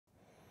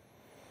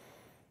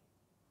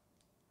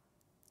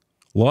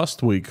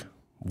Last week,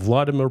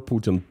 Vladimir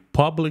Putin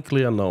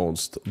publicly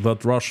announced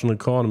that Russian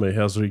economy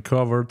has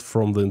recovered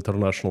from the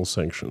international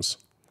sanctions.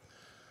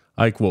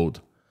 I quote,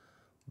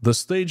 "The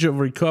stage of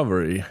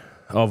recovery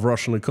of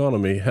Russian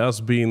economy has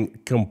been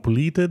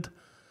completed.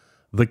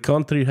 The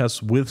country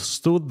has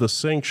withstood the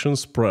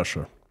sanctions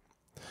pressure.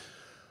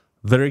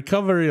 The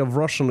recovery of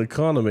Russian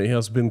economy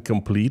has been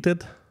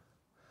completed.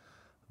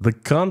 The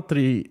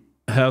country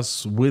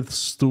has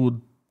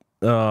withstood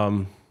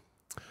the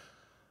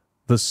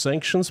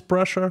sanctions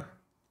pressure."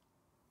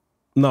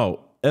 Now,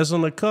 as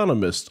an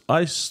economist,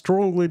 I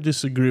strongly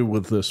disagree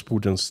with this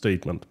Putin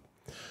statement.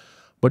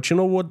 But you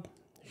know what?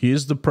 He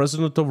is the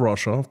president of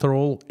Russia, after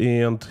all,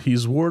 and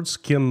his words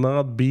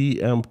cannot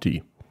be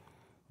empty.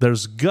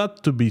 There's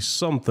got to be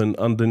something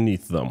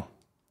underneath them.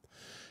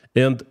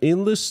 And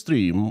in this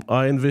stream,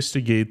 I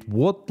investigate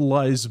what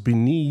lies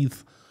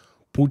beneath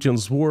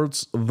Putin's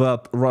words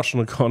that Russian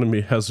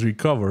economy has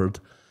recovered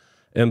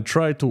and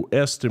try to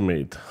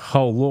estimate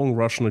how long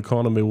Russian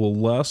economy will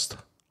last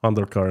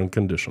under current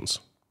conditions.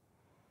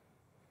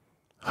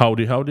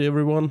 Howdy, howdy,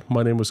 everyone.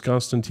 My name is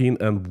Konstantin,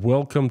 and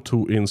welcome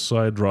to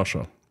Inside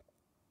Russia,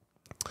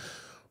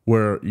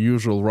 where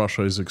usual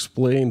Russia is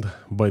explained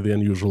by the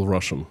unusual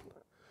Russian.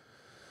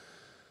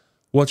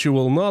 What you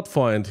will not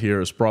find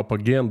here is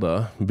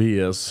propaganda,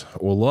 BS,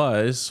 or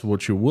lies.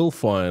 What you will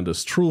find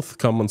is truth,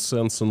 common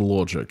sense, and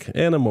logic,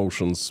 and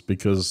emotions,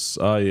 because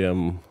I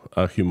am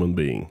a human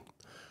being.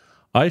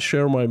 I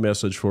share my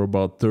message for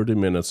about 30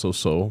 minutes or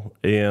so,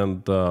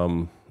 and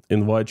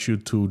invite you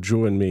to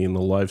join me in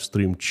the live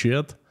stream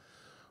chat,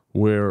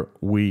 where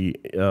we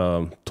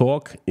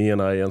talk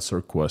and I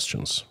answer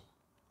questions.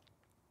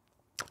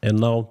 And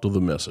now to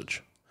the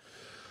message.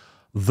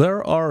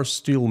 There are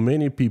still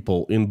many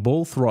people in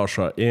both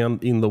Russia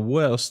and in the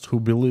West who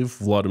believe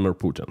Vladimir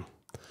Putin.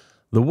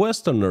 The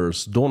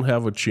Westerners don't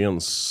have a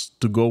chance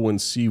to go and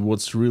see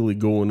what's really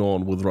going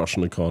on with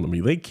Russian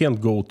economy. They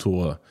can't go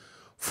to a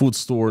food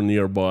store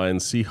nearby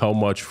and see how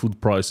much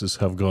food prices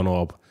have gone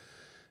up.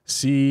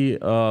 See,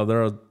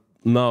 there are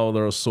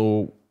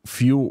so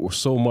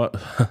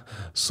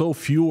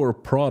fewer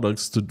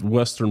products,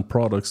 Western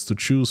products to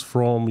choose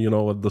from,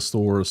 at the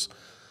stores.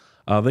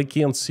 They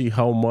can't see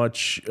how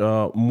much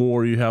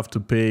more you have to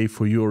pay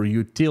for your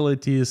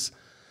utilities,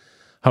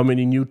 how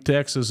many new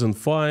taxes and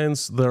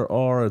fines there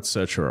are,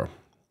 etc.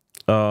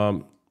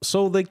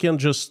 So they can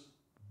just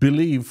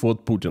believe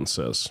what Putin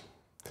says.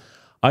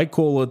 I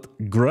call it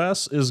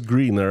grass is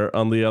greener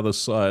on the other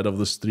side of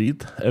the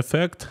street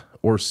effect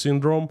or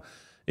syndrome,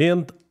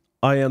 and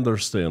I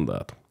understand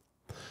that.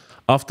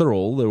 After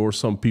all, there were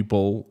some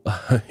people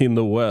in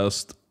the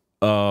West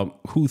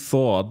who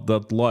thought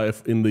that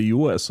life in the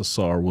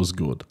USSR was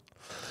good.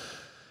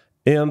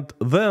 And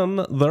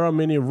then there are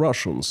many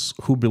Russians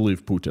who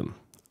believe Putin.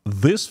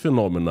 This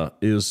phenomena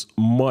is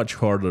much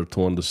harder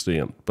to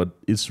understand, but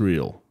it's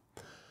real.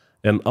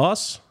 And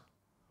us,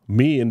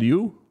 me and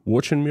you,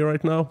 watching me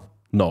right now?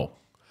 No.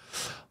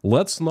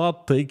 Let's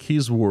not take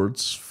his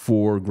words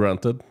for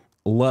granted.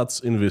 Let's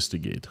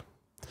investigate.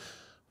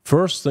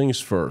 First things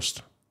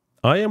first.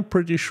 I am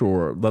pretty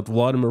sure that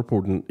Vladimir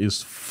Putin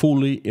is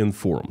fully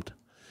informed.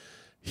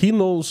 He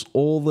knows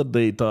all the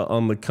data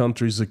on the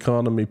country's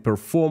economy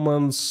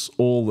performance,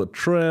 all the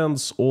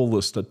trends, all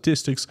the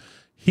statistics.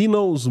 He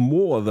knows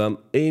more than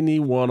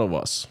any one of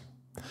us.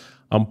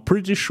 I'm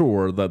pretty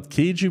sure that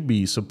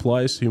KGB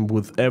supplies him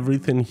with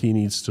everything he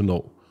needs to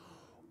know.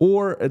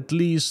 Or at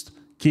least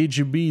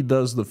KGB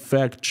does the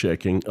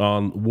fact-checking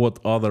on what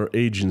other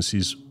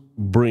agencies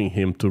bring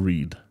him to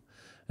read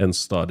and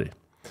study.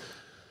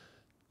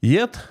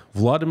 Yet,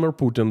 Vladimir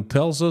Putin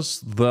tells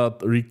us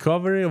that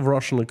recovery of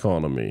Russian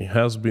economy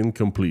has been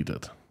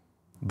completed.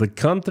 The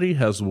country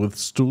has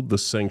withstood the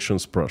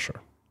sanctions pressure.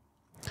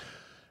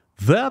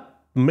 That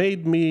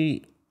made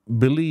me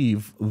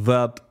believe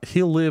that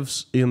he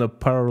lives in a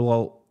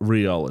parallel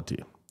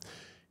reality.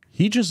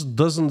 He just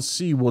doesn't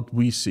see what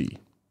we see.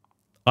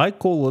 I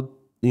call it,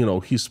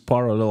 his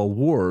parallel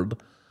world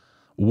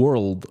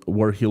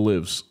where he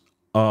lives,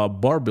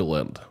 Barbie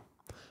Land.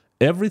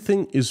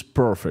 Everything is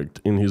perfect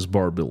in his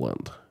Barbie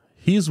Land.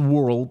 His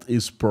world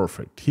is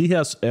perfect. He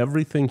has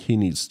everything he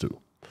needs to.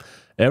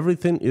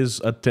 Everything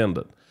is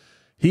attended.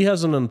 He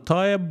has an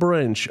entire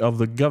branch of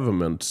the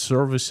government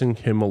servicing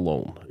him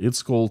alone.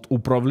 It's called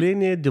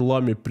Управление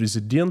делами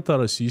президента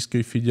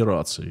Российской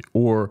Федерации,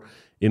 or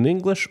in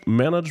English,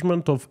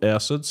 Management of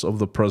Assets of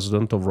the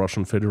President of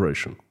Russian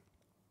Federation.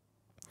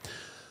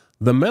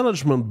 The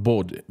management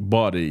body,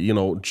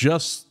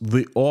 just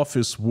the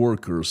office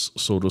workers,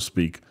 so to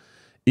speak,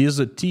 is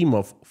a team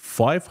of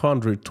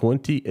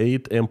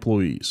 528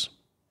 employees.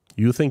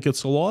 You think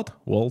it's a lot?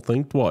 Well,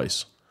 think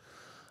twice.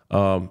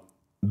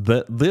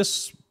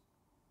 This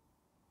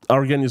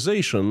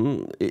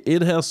organization,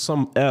 it has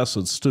some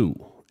assets too.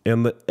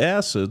 And the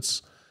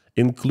assets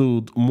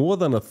include more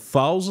than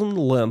 1,000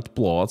 land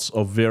plots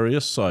of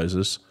various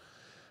sizes.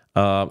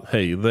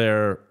 Hey,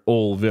 they're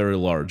all very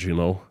large,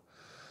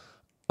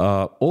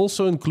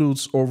 Also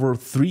includes over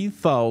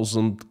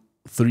 3,000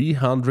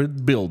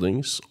 300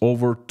 buildings,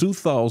 over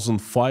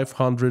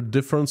 2,500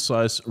 different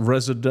size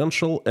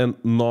residential and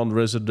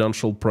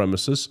non-residential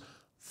premises,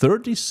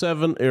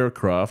 37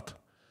 aircraft,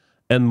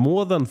 and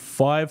more than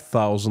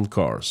 5,000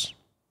 cars.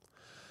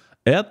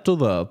 Add to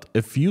that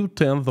a few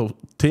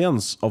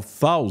tens of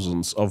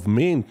thousands of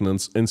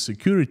maintenance and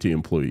security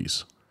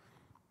employees.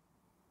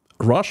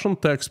 Russian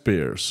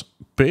taxpayers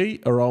pay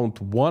around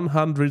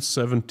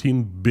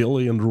 117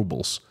 billion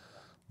rubles.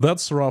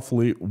 That's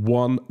roughly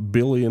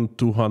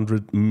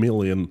 $1.2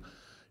 billion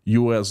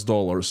US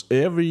dollars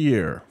every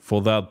year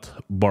for that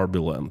Barbie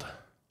land.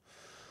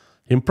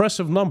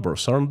 Impressive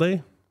numbers, aren't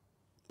they?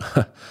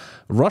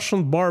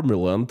 Russian Barbie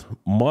land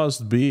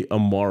must be a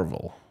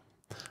marvel.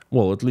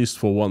 Well, at least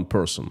for one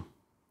person.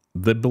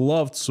 The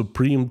beloved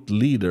supreme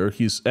leader,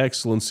 His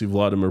Excellency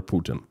Vladimir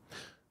Putin,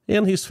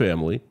 and his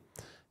family,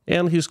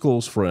 and his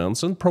close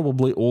friends, and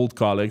probably old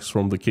colleagues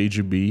from the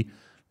KGB,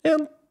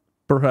 and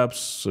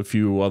perhaps a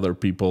few other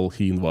people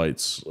he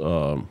invites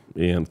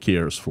and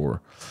cares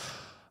for.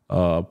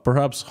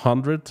 Perhaps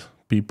 100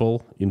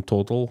 people in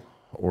total,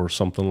 or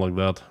something like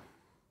that.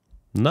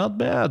 Not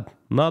bad,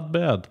 not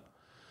bad.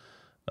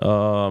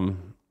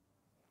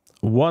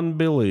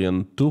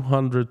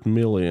 1.2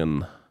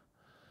 billion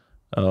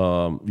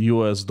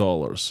US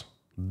dollars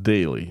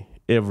daily,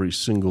 every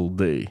single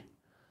day.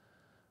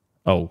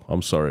 Oh,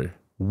 I'm sorry,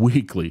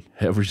 weekly,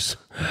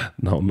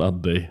 no,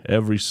 not day,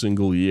 every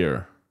single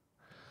year.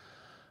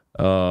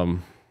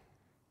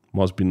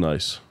 Must be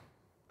nice.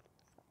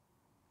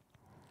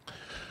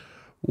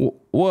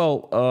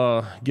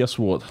 Well, guess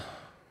what?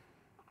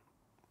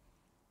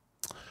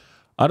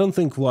 I don't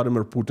think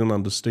Vladimir Putin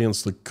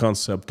understands the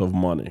concept of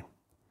money.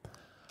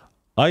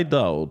 I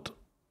doubt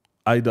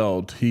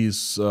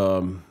he's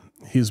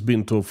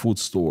been to a food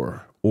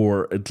store,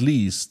 or at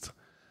least,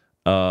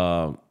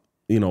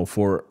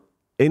 for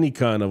any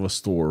kind of a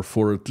store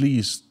for at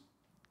least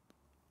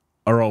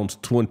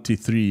around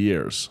 23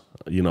 years,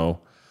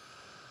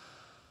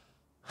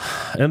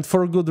 and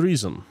for a good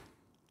reason.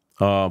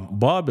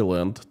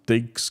 Barbieland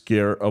takes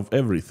care of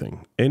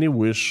everything. Any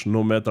wish,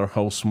 no matter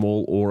how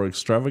small or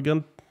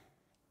extravagant,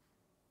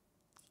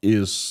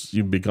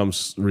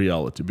 becomes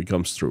reality,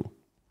 becomes true.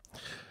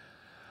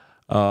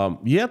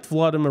 Yet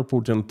Vladimir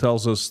Putin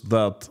tells us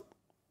that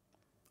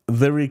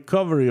the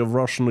recovery of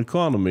Russian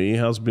economy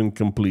has been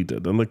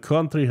completed and the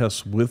country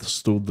has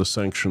withstood the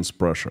sanctions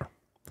pressure.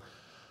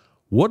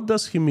 What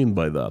does he mean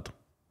by that?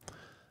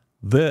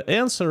 The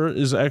answer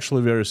is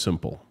actually very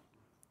simple.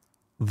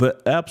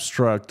 The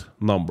abstract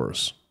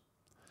numbers.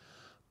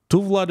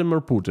 To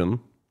Vladimir Putin,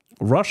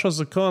 Russia's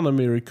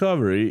economy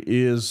recovery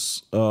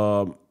is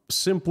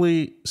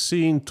simply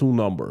seeing two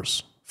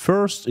numbers.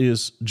 First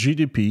is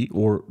GDP,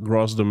 or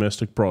gross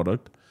domestic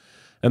product,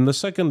 and the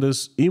second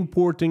is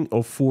importing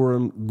of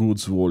foreign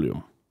goods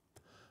volume.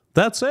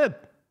 That's it.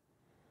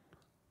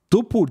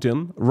 To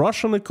Putin,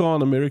 Russian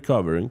economy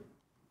recovering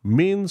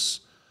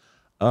means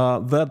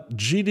that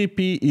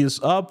GDP is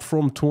up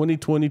from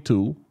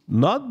 2022,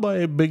 not by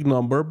a big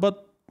number,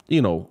 but,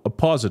 a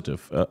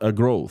positive, a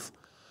growth.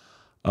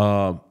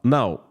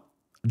 Now,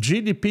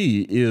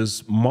 GDP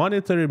is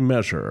monetary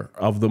measure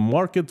of the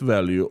market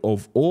value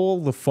of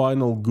all the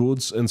final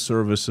goods and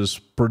services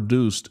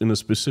produced in a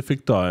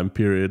specific time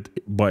period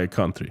by a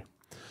country.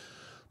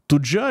 To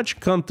judge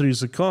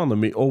country's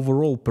economy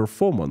overall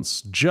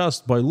performance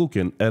just by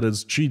looking at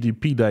its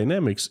GDP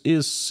dynamics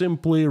is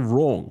simply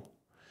wrong.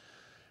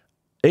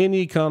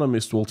 Any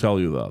economist will tell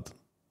you that.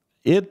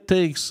 It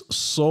takes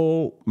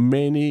so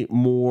many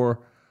more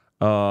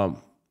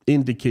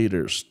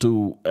indicators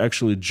to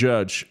actually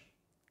judge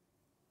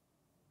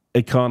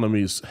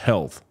economy's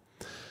health.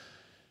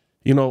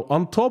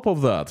 On top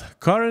of that,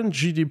 current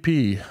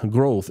GDP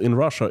growth in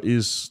Russia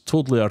is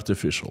totally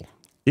artificial.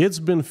 It's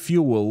been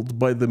fueled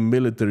by the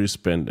military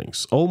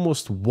spendings.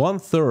 Almost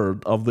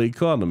 1/3 of the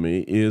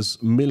economy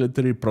is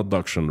military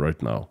production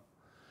right now.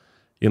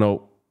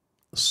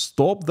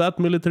 Stop that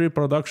military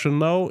production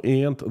now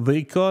and the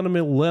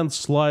economy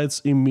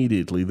landslides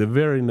immediately, the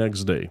very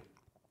next day.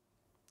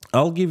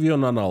 I'll give you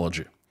an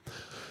analogy.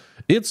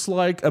 It's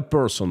like a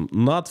person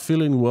not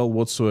feeling well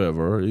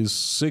whatsoever, is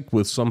sick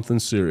with something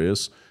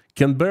serious,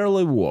 can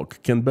barely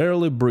walk, can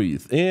barely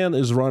breathe, and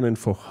is running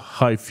for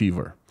high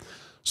fever.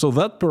 So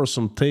that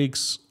person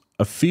takes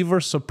a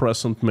fever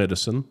suppressant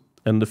medicine,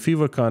 and the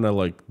fever kind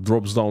of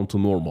drops down to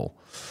normal.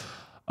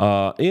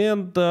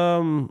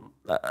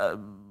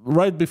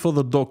 Right before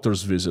the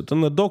doctor's visit,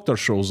 and the doctor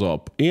shows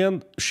up,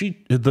 and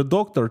the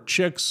doctor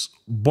checks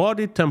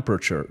body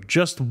temperature,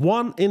 just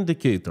one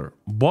indicator,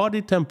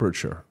 body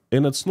temperature,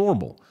 and it's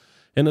normal.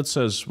 And it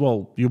says,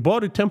 well, your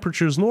body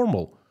temperature is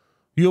normal.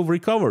 You've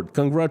recovered.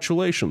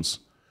 Congratulations.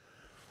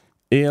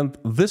 And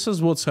this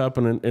is what's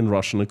happening in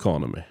Russian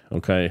economy,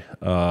 okay?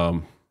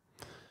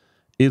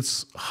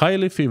 It's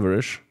highly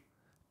feverish.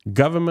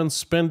 Government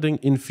spending,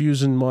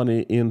 infusing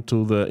money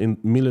into the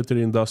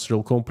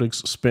military-industrial complex,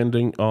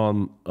 spending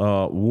on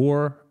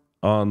war,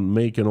 on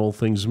making all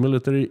things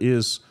military,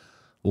 is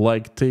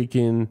like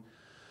taking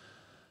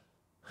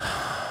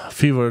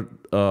fever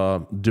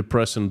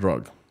depressing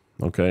drug,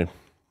 okay?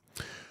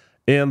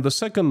 And the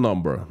second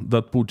number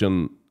that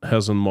Putin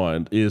has in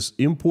mind is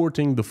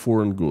importing the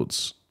foreign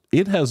goods.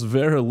 It has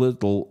very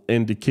little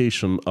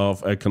indication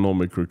of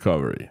economic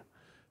recovery.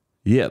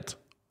 Yet,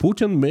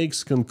 Putin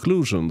makes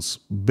conclusions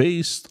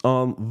based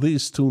on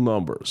these two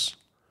numbers.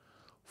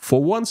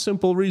 For one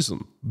simple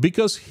reason,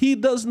 because he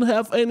doesn't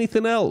have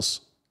anything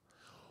else.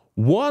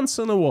 Once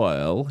in a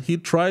while, he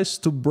tries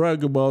to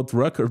brag about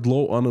record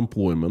low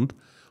unemployment,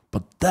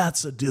 but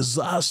that's a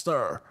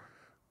disaster.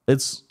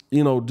 It's,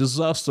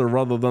 disaster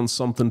rather than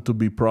something to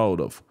be proud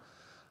of.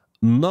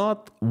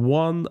 Not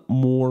one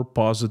more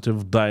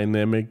positive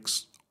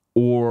dynamics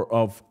or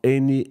of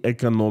any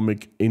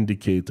economic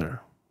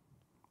indicator.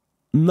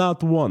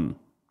 Not one.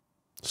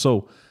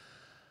 So,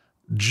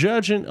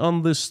 judging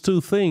on these two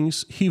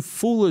things, he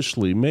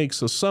foolishly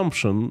makes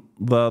assumption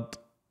that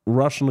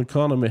Russian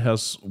economy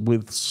has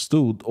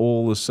withstood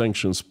all the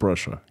sanctions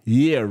pressure.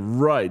 Yeah,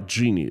 right,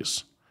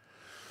 genius.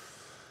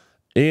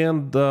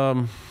 And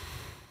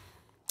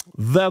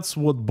that's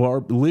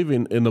what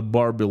living in a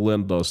Barbie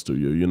land does to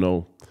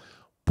you,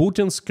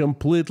 Putin's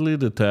completely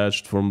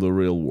detached from the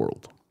real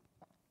world.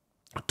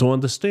 To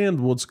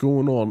understand what's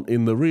going on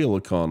in the real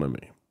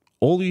economy,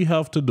 all you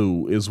have to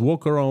do is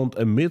walk around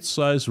a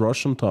mid-sized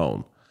Russian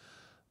town.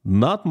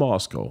 Not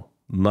Moscow,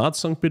 not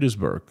St.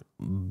 Petersburg.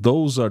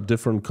 Those are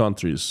different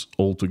countries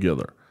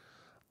altogether.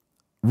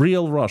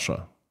 Real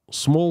Russia,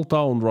 small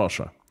town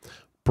Russia.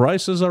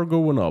 Prices are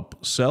going up.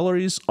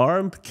 Salaries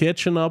aren't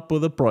catching up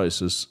with the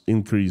prices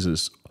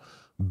increases.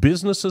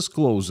 Businesses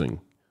closing.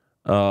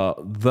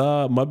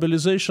 The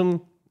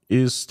mobilization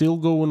is still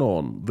going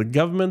on. The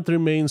government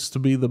remains to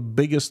be the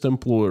biggest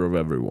employer of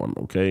everyone,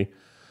 okay?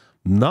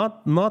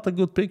 Not a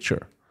good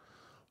picture.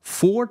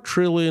 4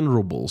 trillion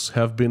rubles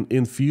have been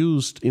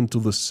infused into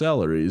the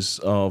salaries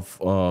of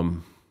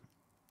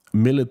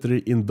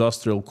military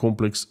industrial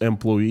complex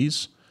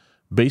employees,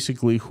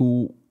 basically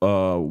who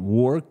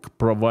work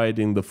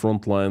providing the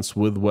front lines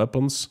with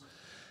weapons,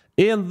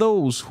 and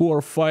those who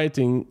are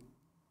fighting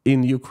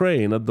in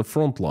Ukraine at the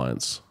front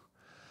lines.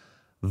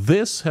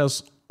 This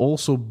has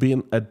also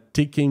been a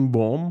ticking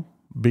bomb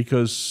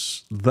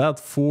because that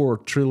 4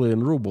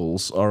 trillion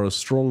rubles are a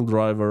strong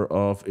driver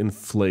of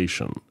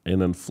inflation.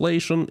 And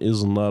inflation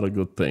is not a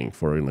good thing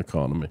for an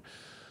economy.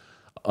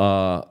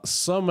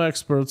 Some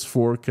experts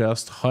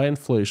forecast high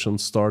inflation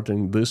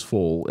starting this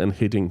fall and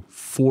hitting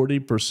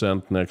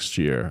 40% next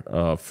year,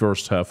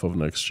 first half of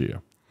next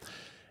year.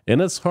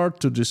 And it's hard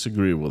to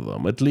disagree with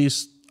them. At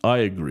least I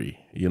agree.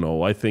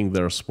 I think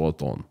they're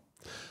spot on.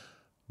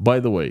 By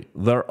the way,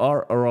 there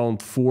are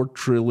around 4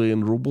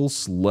 trillion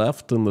rubles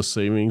left in the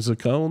savings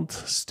account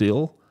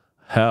still.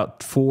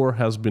 4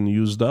 has been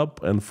used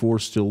up and 4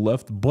 still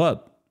left,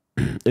 but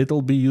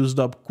it'll be used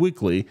up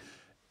quickly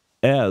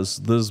as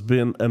there's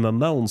been an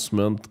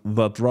announcement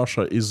that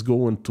Russia is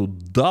going to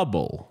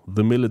double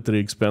the military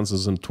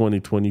expenses in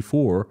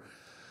 2024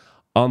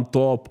 on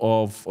top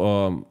of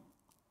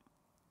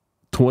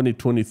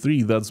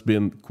 2023 that's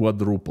been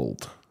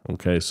quadrupled.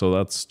 Okay, so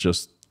that's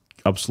just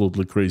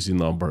absolutely crazy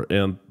number,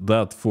 and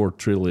that 4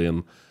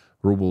 trillion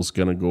rubles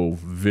gonna go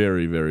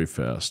very, very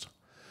fast.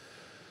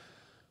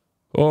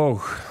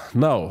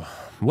 Now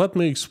let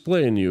me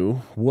explain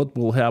you what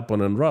will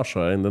happen in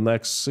Russia in the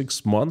next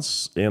 6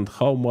 months and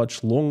how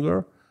much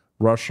longer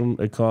Russian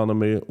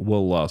economy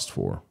will last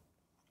for.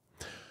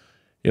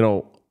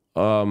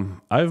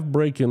 I've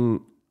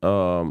broken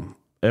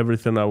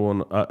everything I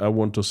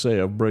want to say.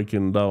 I've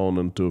broken down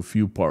into a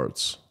few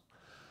parts.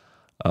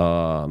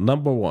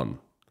 Number one.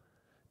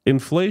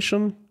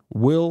 Inflation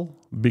will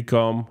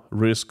become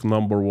risk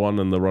number one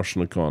in the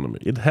Russian economy.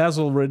 It has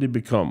already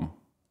become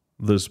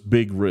this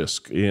big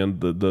risk, and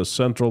the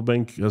central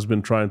bank has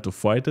been trying to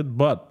fight it,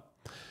 but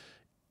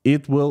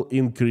it will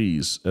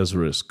increase as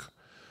risk.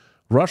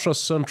 Russia's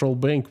central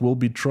bank will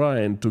be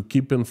trying to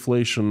keep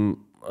inflation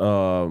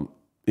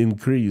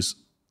increase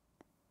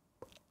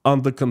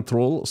under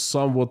control,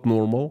 somewhat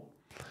normal,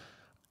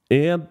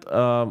 and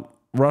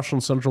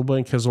Russian central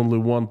bank has only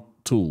one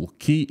tool,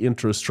 key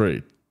interest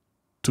rate.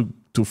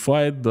 To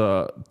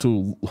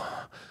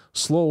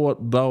slow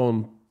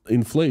down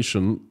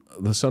inflation,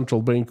 the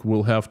central bank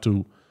will have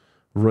to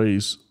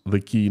raise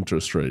the key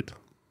interest rate.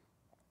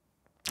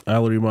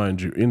 I'll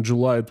remind you, in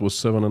July it was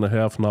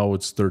 7.5, now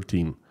it's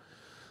 13.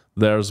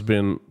 There's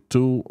been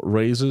 2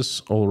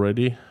 raises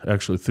already,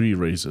 actually 3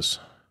 raises.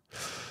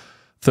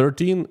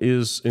 13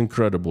 is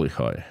incredibly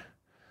high.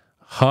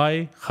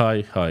 High,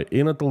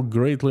 and it'll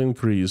greatly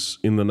increase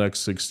in the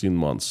next 16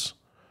 months.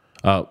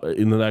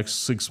 In the next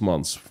 6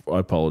 months, I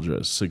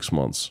apologize, 6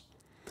 months.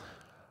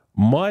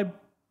 My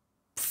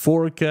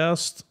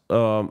forecast,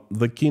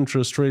 the key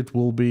interest rate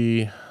will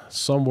be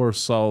somewhere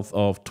south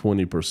of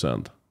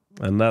 20%.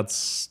 And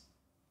that's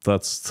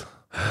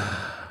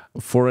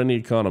for any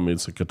economy,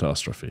 it's a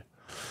catastrophe.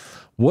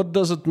 What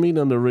does it mean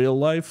in the real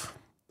life?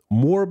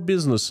 More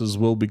businesses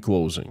will be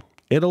closing.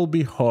 It'll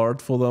be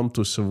hard for them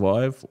to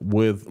survive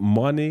with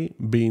money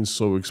being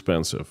so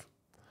expensive.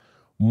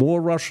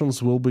 more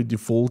Russians will be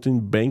defaulting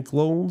bank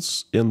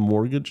loans and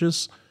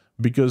mortgages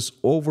because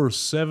over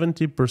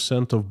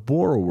 70% of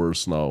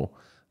borrowers now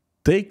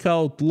take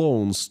out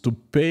loans to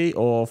pay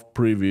off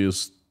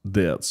previous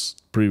debts,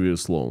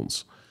 previous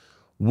loans.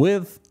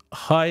 With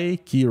high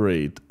key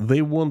rate,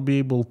 they won't be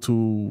able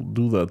to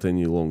do that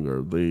any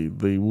longer.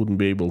 They wouldn't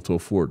be able to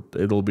afford.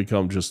 It'll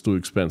become just too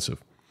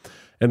expensive.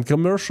 And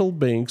commercial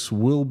banks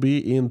will be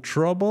in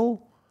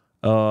trouble.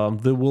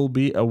 There will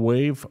be a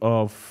wave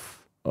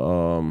of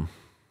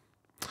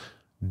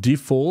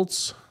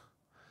defaults,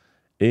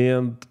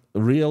 and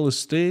real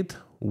estate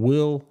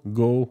will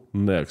go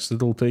next.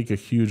 It'll take a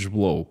huge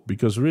blow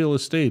because real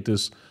estate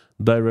is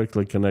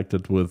directly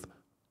connected with,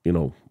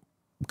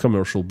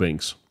 commercial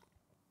banks.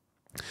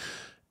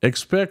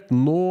 Expect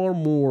no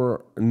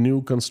more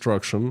new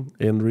construction,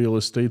 and real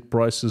estate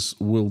prices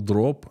will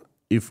drop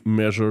if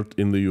measured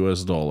in the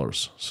US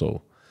dollars.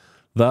 So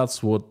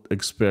that's what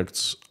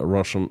expects a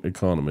Russian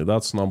economy.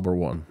 That's number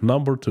one.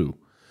 Number two,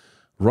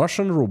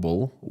 Russian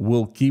ruble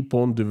will keep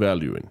on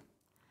devaluing.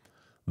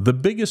 The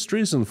biggest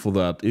reason for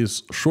that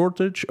is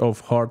shortage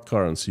of hard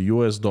currency,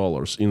 US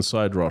dollars,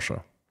 inside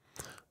Russia.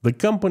 The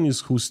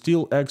companies who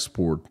still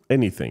export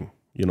anything,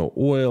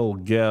 oil,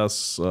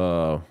 gas,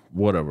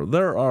 whatever.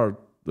 There are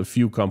a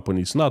few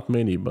companies, not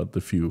many, but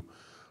a few,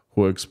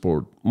 who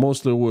export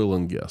mostly oil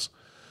and gas.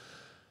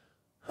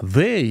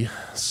 They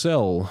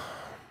sell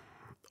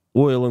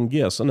oil and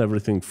gas and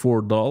everything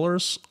for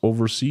dollars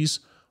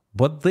overseas,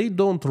 but they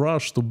don't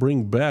rush to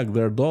bring back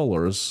their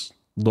dollar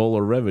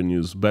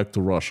revenues back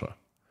to Russia.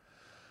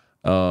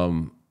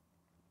 Two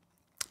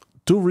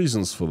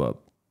reasons for that.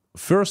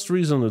 First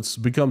reason, it's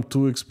become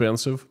too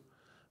expensive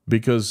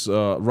because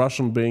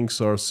Russian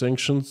banks are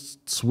sanctioned,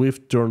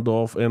 SWIFT turned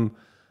off, and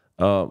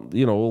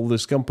all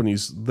these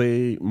companies,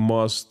 they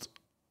must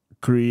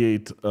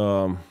create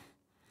a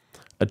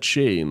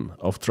chain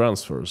of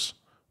transfers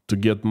to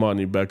get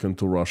money back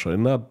into Russia,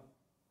 and that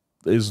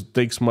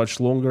takes much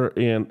longer,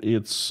 and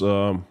it's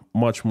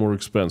much more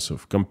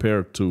expensive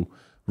compared to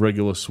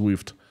regular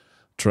SWIFT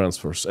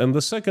transfers. And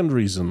the second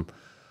reason,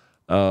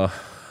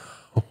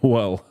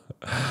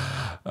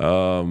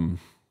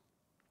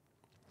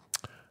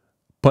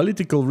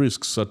 political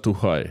risks are too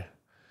high.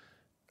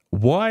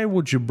 Why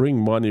would you bring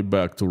money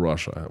back to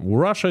Russia?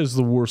 Russia is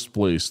the worst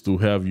place to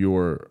have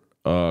your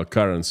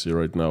currency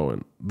right now.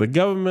 And the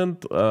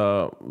government,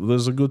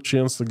 there's a good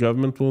chance the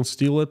government won't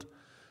steal it.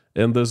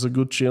 And there's a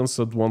good chance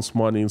that once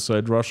money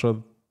inside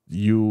Russia,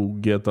 you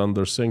get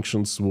under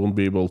sanctions, won't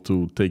be able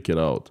to take it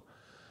out.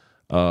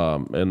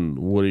 And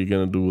what are you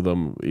going to do with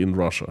them in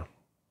Russia?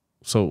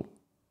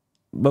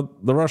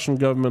 But the Russian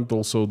government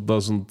also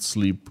doesn't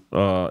sleep.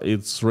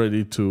 It's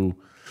ready to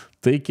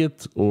take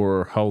it,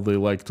 or how they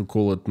like to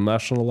call it,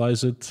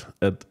 nationalize it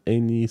at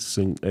any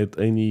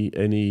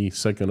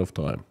second of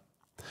time.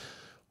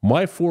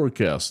 My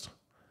forecast: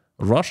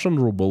 Russian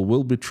ruble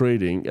will be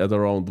trading at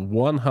around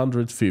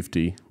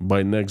 150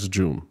 by next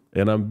June,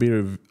 and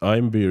I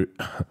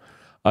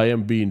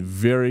am being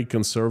very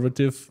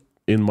conservative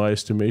in my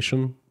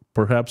estimation,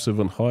 perhaps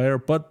even higher.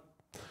 But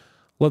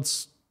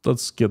let's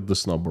get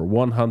this number: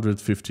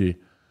 150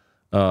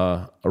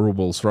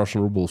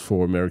 Russian rubles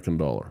for American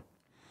dollar.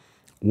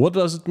 What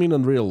does it mean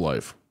in real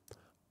life?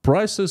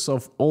 Prices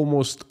of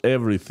almost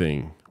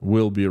everything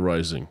will be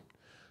rising.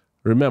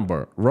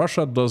 Remember,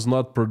 Russia does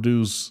not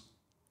produce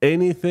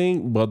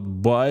anything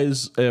but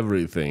buys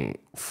everything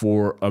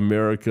for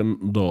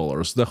American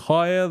dollars. The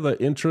higher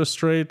the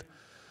interest rate,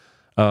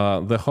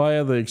 the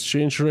higher the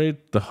exchange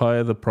rate, the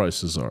higher the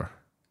prices are.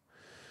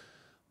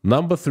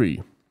 Number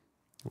three,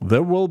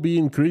 there will be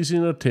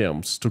increasing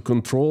attempts to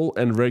control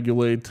and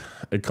regulate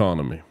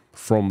economy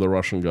from the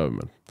Russian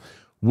government.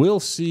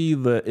 We'll see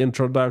the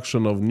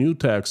introduction of new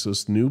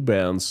taxes, new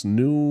bans,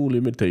 new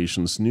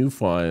limitations, new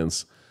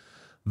fines.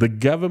 The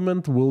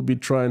government will be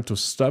trying to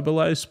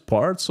stabilize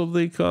parts of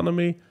the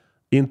economy,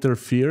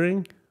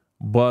 interfering,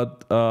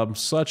 but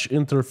such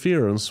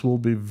interference will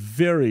be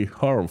very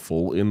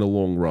harmful in the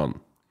long run.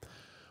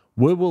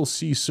 We will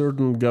see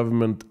certain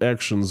government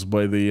actions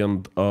by the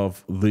end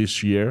of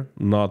this year,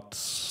 not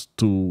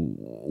too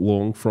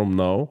long from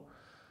now,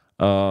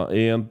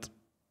 and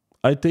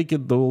I take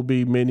it there will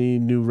be many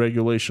new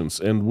regulations,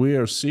 and we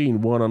are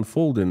seeing one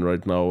unfolding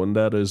right now, and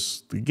that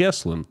is the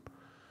gasoline.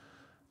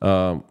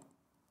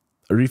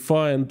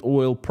 Refined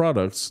oil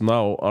products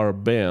now are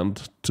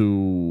banned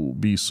to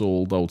be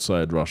sold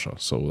outside Russia.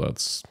 So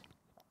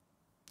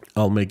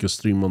I'll make a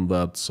stream on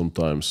that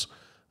sometimes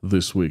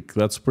this week.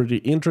 That's pretty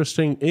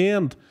interesting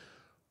and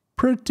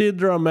pretty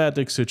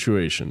dramatic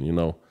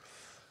situation,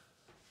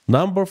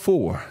 Number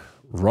four,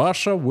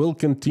 Russia will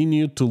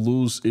continue to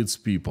lose its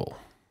people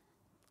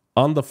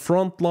on the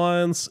front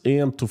lines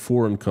and to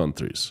foreign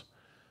countries.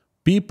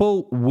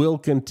 People will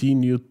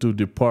continue to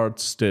depart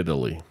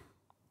steadily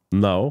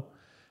now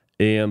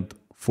and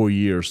for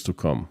years to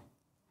come.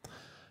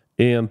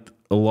 And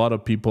a lot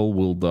of people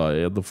will die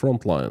at the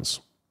front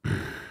lines.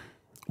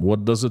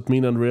 What does it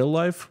mean in real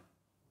life?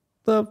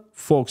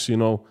 Folks,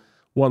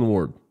 one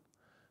word: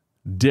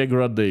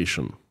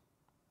 degradation.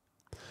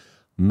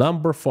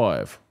 Number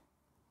 5,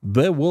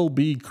 there will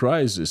be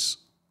crises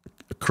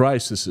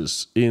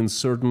in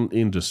certain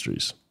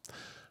industries.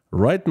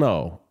 Right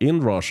now,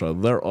 in Russia,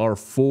 there are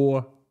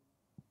 4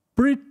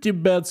 pretty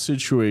bad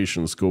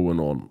situations going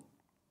on.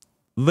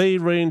 They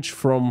range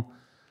from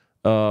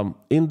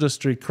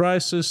industry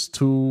crisis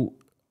to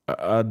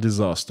a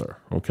disaster,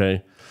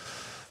 okay?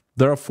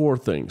 There are 4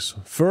 things.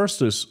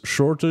 First is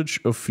shortage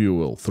of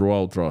fuel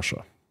throughout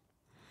Russia.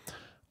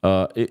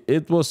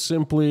 It was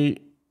simply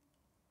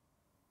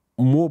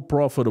more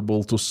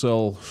profitable to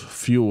sell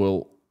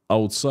fuel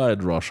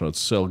outside Russia, to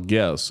sell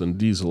gas and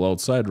diesel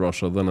outside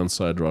Russia than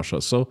inside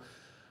Russia. So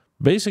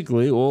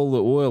basically, all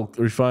the oil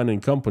refining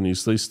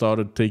companies, they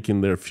started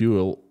taking their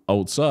fuel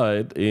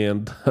outside,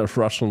 and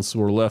Russians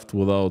were left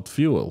without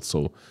fuel.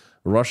 So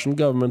Russian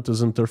government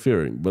is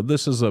interfering. But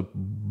this is a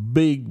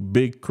big,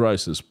 big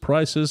crisis.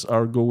 Prices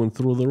are going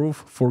through the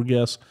roof for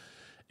gas,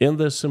 and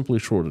there's simply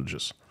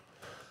shortages.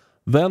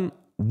 Then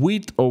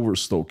wheat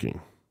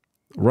overstocking.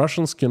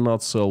 Russians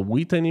cannot sell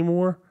wheat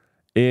anymore,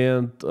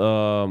 and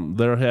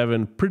they're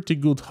having pretty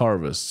good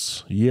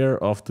harvests year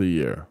after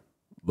year.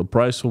 The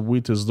price of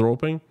wheat is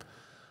dropping.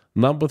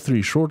 Number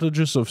 3,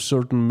 shortages of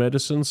certain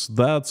medicines.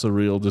 That's a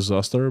real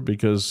disaster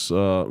because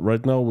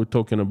right now we're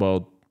talking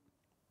about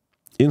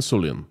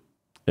insulin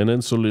and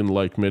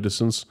insulin-like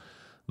medicines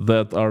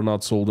that are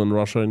not sold in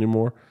Russia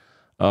anymore.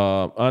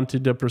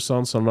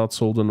 Antidepressants are not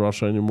sold in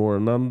Russia anymore.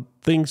 And then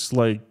things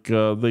like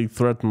they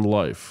threaten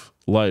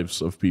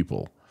lives of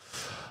people.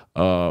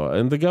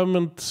 And the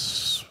government,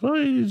 well,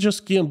 you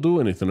just can't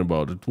do anything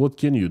about it. What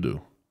can you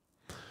do?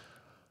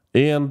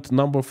 And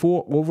number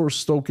 4,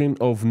 overstocking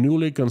of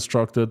newly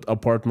constructed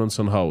apartments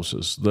and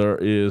houses. There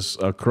is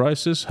a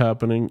crisis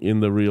happening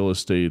in the real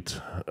estate,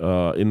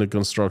 in the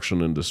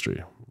construction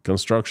industry.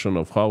 Construction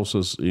of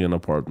houses and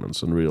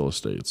apartments and real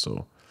estate.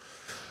 So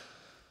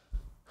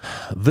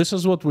this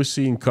is what we're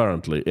seeing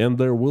currently. And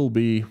there will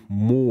be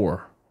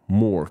more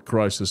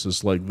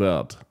crises like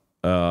that.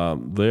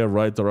 They are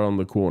right around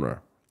the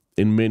corner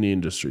in many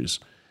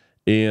industries.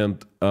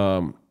 And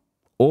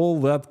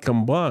all that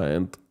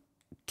combined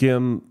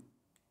can,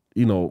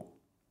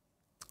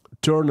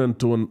 turn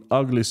into an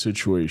ugly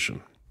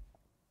situation.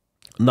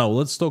 Now,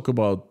 let's talk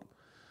about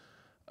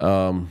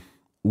when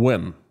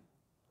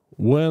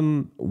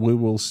we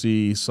will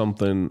see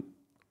something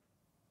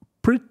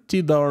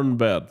pretty darn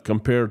bad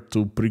compared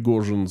to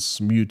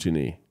Prigozhin's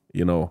mutiny,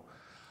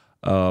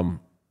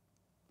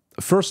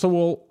 First of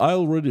all, I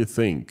already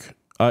think,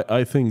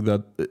 I think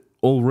that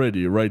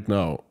already right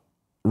now,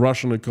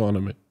 Russian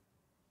economy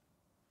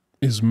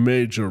is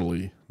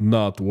majorly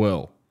not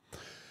well.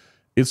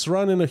 It's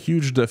running a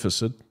huge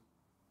deficit.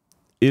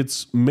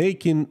 It's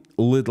making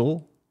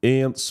little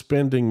and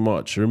spending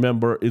much.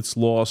 Remember, it's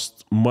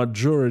lost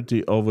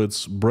majority of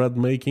its bread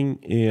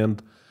making,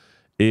 and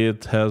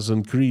it has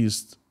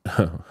increased,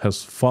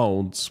 has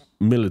found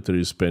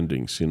military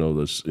spendings,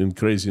 that's in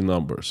crazy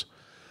numbers.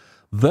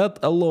 That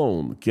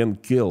alone can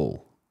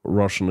kill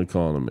Russian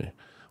economy.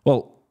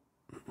 Well,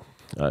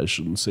 I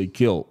shouldn't say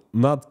kill,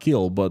 not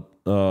kill, but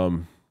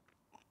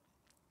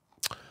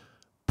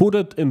put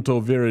it into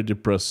a very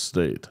depressed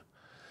state.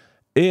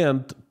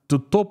 And to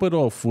top it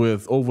off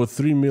with over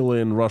 3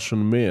 million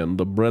Russian men,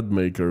 the bread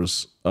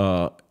makers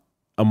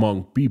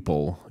among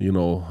people,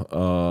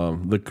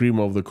 the cream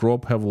of the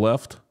crop have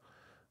left.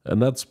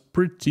 And that's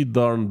pretty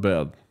darn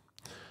bad.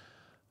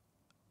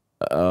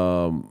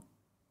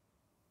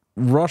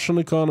 Russian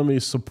economy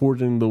is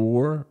supporting the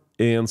war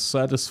and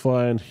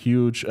satisfying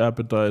huge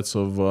appetites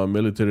of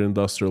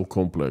military-industrial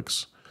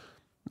complex.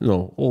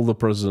 All the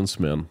president's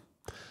men.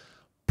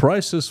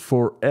 Prices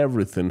for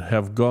everything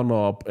have gone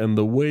up, and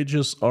the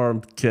wages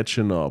aren't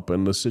catching up,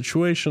 and the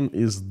situation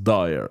is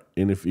dire,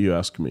 and if you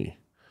ask me.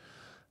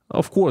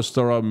 Of course,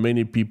 there are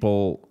many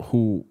people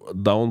who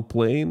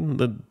downplaying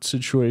the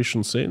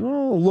situation, saying,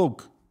 oh,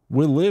 look,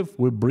 we live,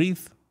 we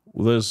breathe,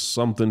 there's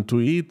something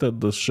to eat at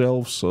the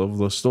shelves of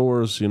the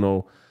stores,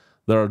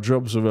 there are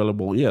jobs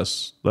available.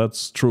 Yes,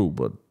 that's true,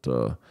 but,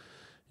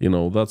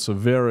 that's a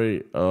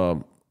very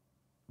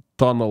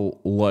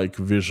tunnel-like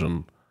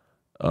vision.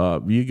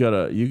 You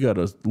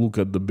gotta look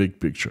at the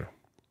big picture.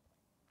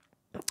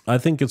 I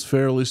think it's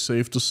fairly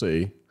safe to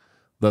say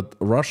that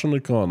Russian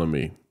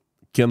economy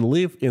can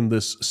live in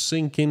this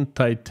sinking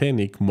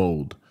Titanic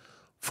mode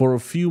for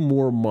a few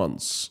more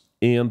months,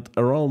 and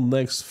around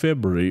next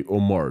February or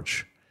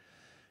March,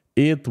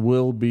 it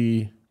will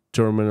be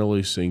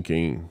terminally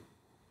sinking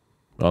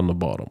on the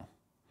bottom.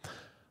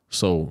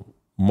 So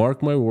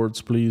mark my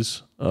words,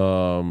 please.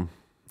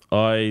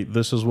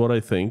 This is what I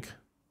think.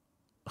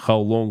 How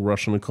long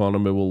Russian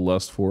economy will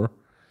last for,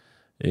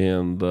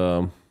 and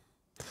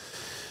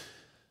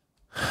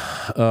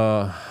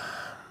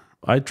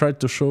I tried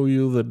to show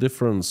you the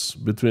difference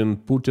between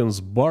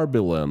Putin's Barbie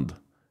land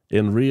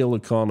and real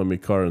economy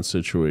current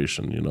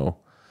situation. It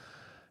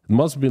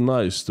must be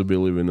nice to be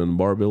living in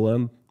Barbie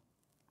land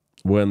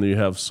when you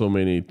have so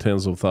many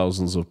tens of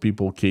thousands of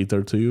people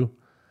cater to you,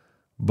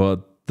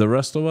 but the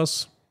rest of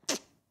us,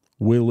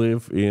 we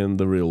live in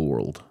the real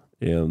world,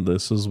 and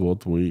this is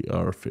what we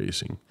are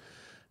facing.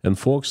 And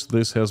folks,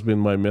 this has been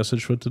my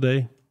message for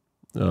today.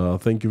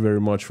 Thank you very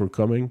much for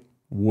coming,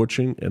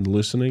 watching, and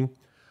listening.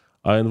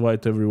 I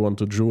invite everyone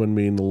to join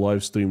me in the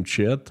live stream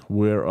chat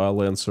where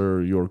I'll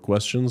answer your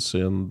questions.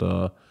 And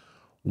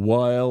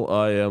while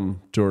I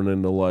am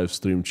turning the live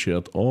stream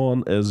chat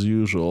on, as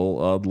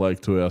usual, I'd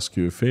like to ask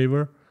you a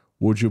favor.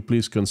 Would you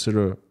please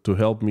consider to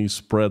help me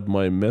spread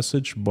my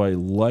message by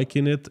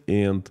liking it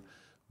and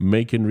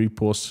making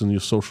reposts in your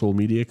social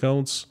media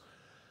accounts?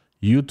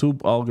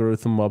 YouTube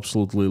algorithm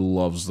absolutely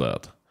loves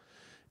that.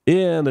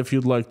 And if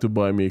you'd like to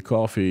buy me a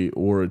coffee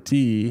or a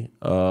tea,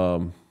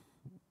 I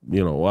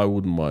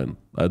wouldn't mind.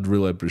 I'd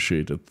really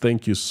appreciate it.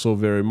 Thank you so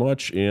very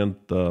much. And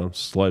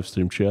live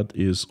stream chat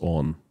is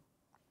on.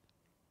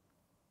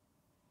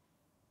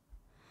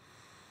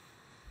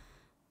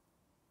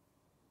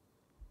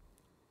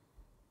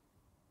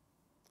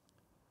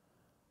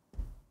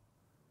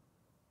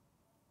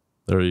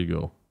 There you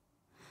go.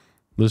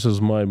 This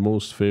is my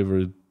most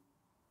favorite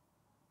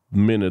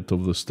minute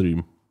of the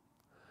stream.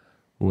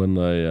 When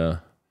I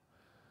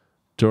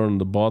turn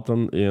the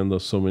button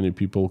and so many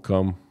people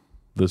come,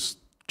 this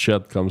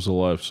chat comes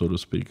alive, so to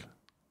speak.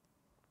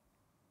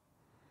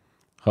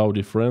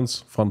 Howdy,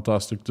 friends.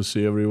 Fantastic to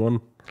see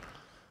everyone.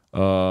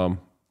 I'm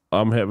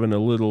having a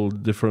little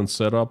different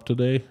setup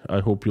today. I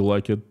hope you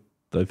like it.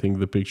 I think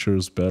the picture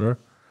is better.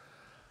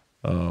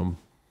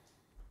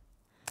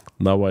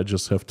 Now I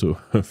just have to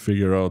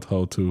figure out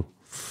how to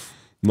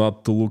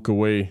not to look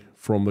away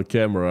from the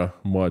camera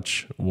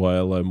much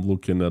while I'm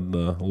looking at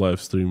the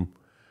live stream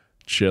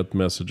chat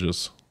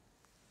messages.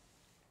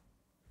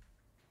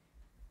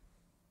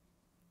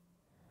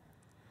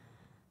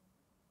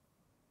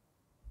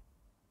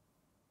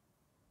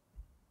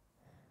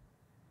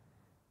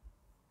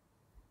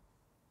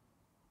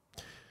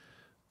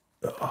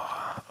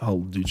 I'll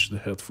ditch the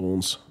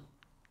headphones.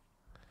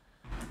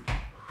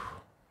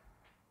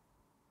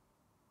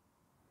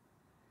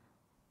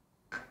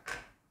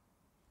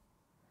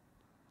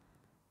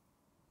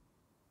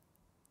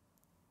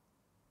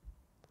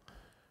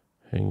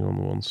 Hang on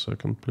 1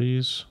 second,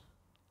 please.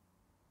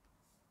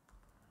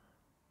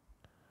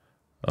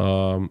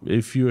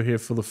 If you're here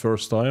for the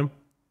first time,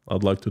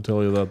 I'd like to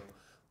tell you that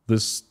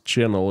this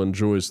channel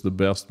enjoys the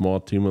best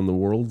mod team in the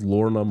world.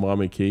 Lorna,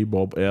 Mami K,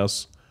 Bob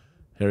S,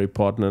 Harry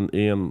Potman,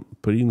 and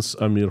Prince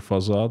Amir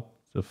Fazad.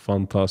 The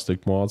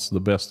fantastic mods, the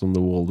best in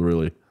the world,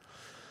 really.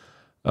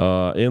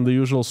 And the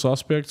usual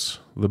suspects,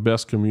 the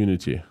best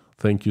community.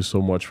 Thank you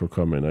so much for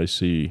coming. I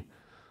see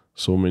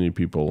so many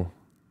people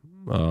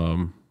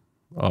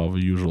of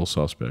usual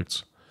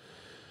suspects.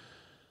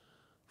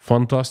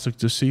 Fantastic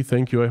to see.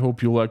 Thank you. I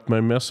hope you liked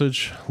my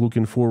message.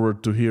 Looking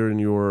forward to hearing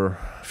your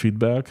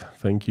feedback.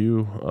 Thank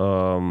you.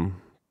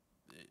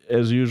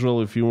 As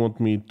usual, if you want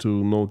me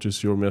to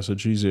notice your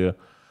message easier,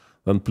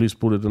 then please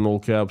put it in all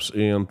caps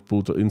and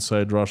put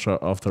Inside Russia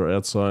after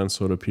 @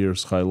 so it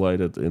appears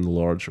highlighted in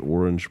large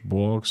orange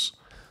box.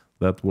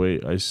 That way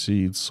I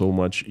see it so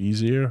much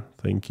easier.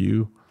 Thank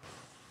you.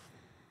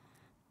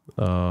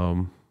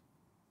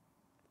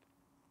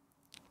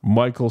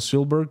 Michael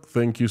Silberg,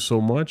 thank you so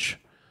much.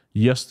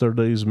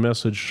 Yesterday's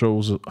message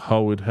shows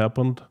how it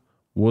happened.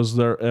 Was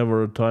there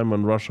ever a time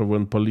in Russia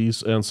when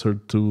police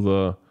answered to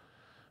the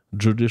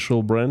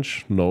judicial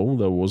branch? No,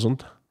 there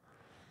wasn't.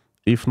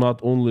 If not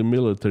only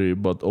military,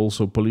 but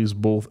also police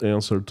both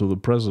answered to the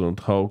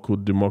president, how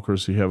could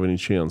democracy have any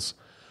chance?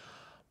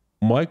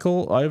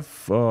 Michael,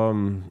 I've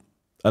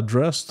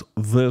addressed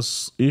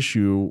this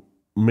issue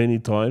many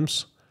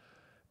times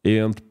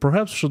and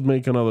perhaps should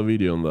make another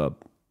video on that.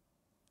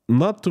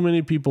 Not too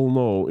many people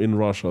know in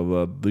Russia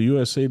that the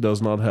USA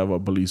does not have a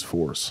police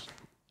force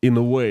in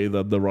a way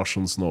that the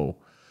Russians know.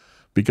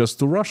 Because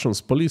to Russians,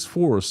 police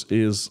force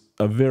is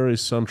a very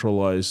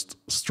centralized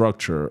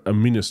structure, a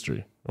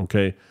ministry,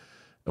 okay,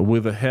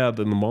 with a head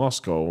in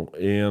Moscow.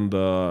 And,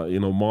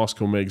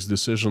 Moscow makes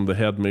decision, the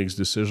head makes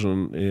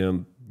decision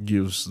and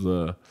gives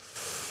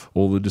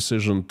all the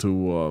decision to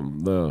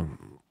the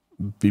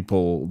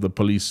people, the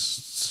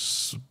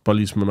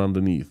policemen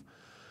underneath.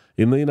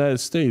 In the United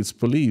States,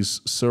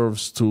 police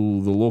serves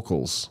to the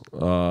locals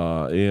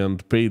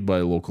and paid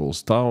by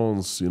locals,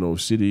 towns,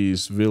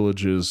 cities,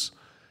 villages,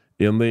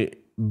 and they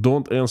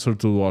don't answer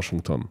to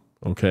Washington,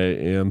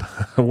 okay? And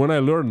when I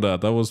learned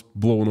that, I was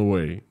blown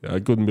away. I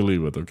couldn't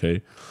believe it,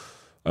 okay?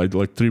 I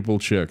triple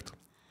checked.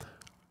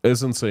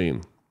 It's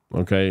insane,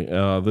 okay?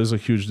 There's a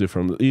huge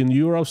difference. And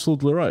you're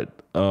absolutely right.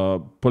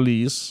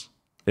 Police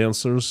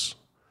answers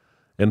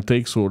and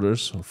takes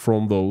orders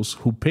from those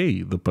who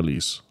pay the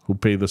police, who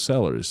pay the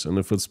salaries. And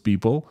if it's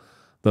people,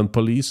 then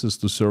police is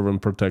to serve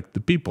and protect the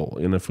people.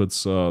 And if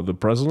it's the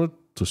president,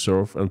 to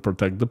serve and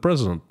protect the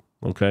president,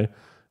 okay?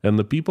 And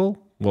the people,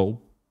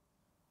 well,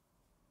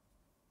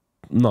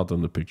 not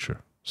in the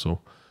picture.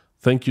 So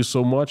thank you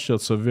so much.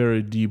 That's a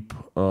very deep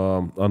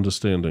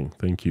understanding.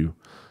 Thank you.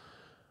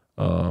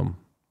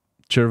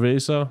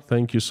 Chervesa,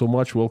 thank you so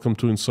much. Welcome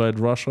to Inside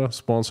Russia.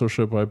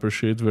 Sponsorship, I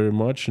appreciate very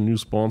much. A new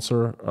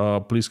sponsor.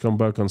 Please come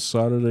back on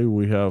Saturday.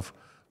 We have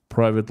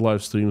private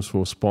live streams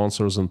for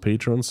sponsors and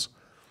patrons.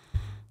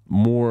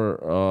 more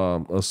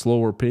a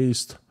slower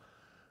paced,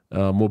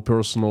 more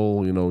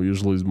personal.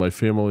 Usually my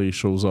family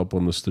shows up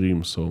on the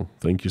stream. So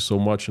thank you so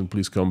much, and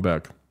please come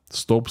back.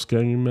 Stop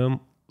scamming, man.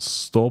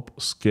 Stop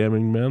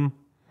scamming, man.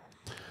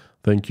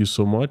 Thank you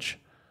so much.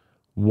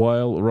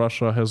 While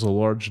Russia has a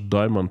large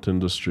diamond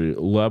industry,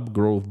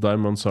 lab-growth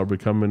diamonds are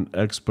becoming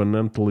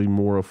exponentially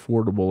more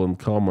affordable and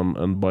common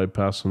and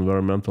bypass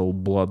environmental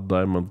blood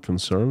diamond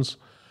concerns.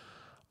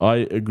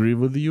 I agree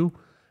with you,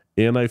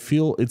 and I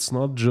feel it's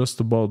not just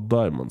about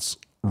diamonds.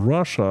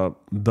 Russia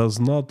does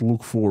not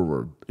look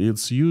forward.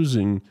 It's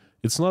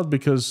not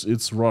because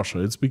it's Russia,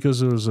 it's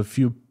because there's a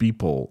few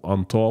people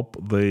on top.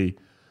 They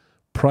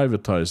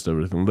privatized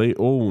everything. They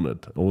own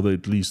it, or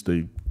at least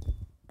they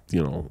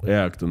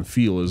act and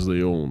feel as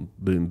they own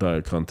the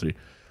entire country.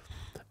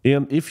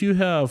 And if you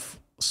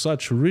have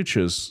such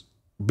riches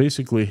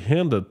basically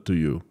handed to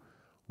you,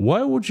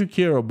 why would you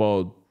care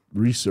about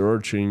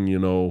researching,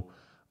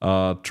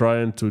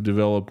 trying to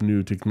develop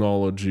new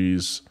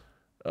technologies,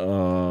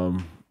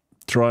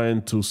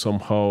 trying to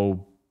somehow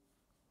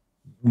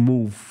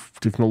move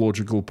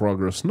technological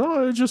progress?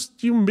 No, it's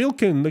just you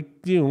milking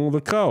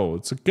the cow.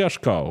 It's a cash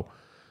cow.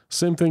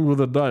 Same thing with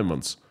the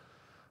diamonds.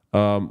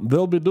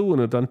 They'll be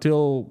doing it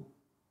until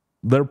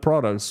their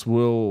products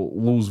will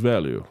lose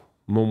value.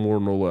 No more,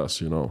 no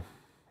less,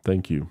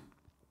 Thank you.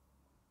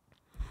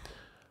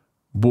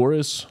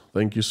 Boris,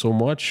 thank you so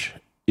much.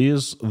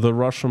 Is the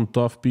Russian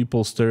tough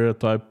people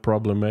stereotype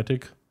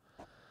problematic?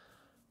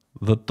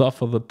 The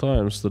tougher the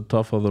times, the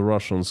tougher the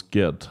Russians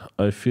get.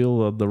 I feel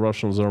that the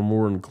Russians are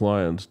more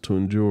inclined to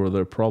endure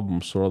their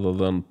problems rather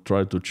than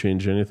try to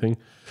change anything.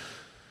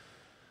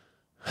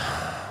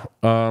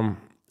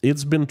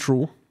 It's been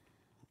true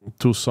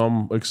to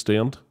some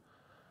extent,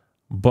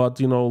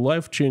 but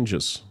life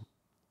changes,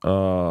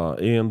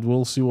 and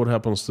we'll see what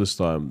happens this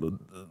time.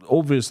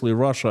 Obviously,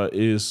 Russia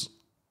is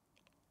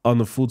on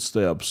the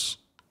footsteps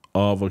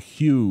of a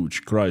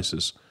huge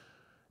crisis,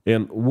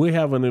 and we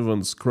haven't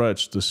even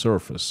scratched the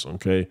surface.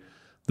 Okay,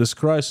 this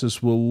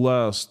crisis will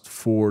last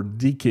for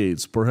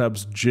decades,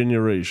 perhaps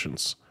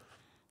generations,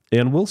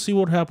 and we'll see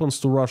what happens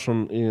to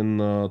Russians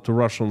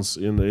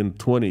in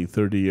 20,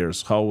 30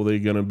 years. How are they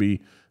going to be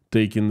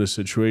taking the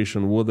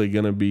situation? What are they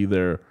going to be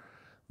their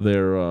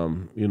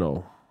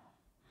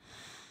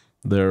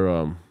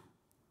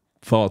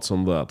thoughts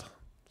on that?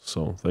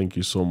 So thank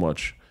you so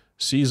much.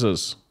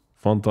 Caesars,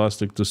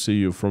 fantastic to see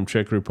you from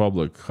Czech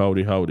Republic.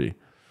 Howdy, howdy.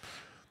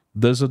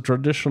 There's a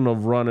tradition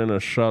of running a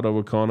shadow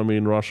economy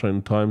in Russia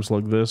in times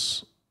like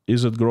this.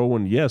 Is it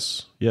growing?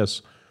 Yes.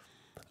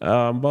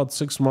 About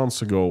 6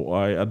 months ago,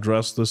 I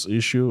addressed this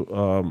issue.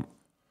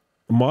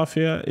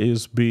 Mafia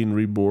is being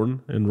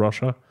reborn in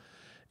Russia,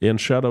 and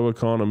shadow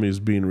economy is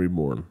being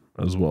reborn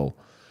as well.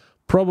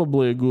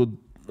 Probably a good,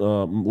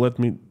 let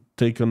me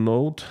take a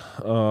note.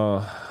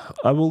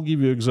 I will give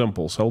you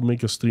examples. I'll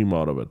make a stream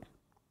out of it.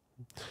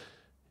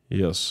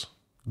 Yes.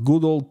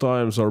 Good old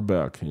times are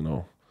back,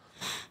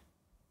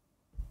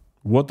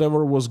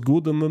 Whatever was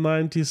good in the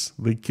 90s,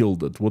 they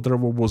killed it. Whatever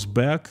was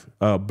bad,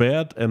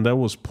 and there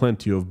was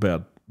plenty of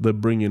bad, they're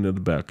bringing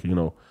it back,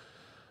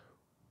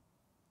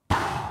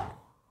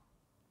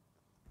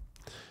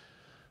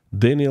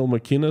 Daniel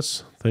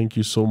McInnes, thank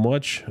you so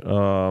much.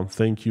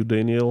 Thank you,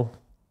 Daniel.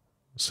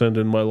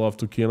 Sending my love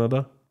to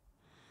Canada.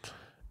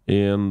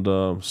 And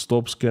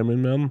stop scamming,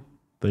 man.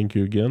 Thank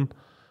you again.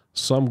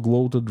 Some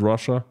gloated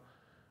Russia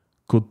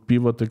could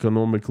pivot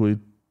economically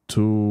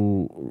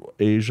to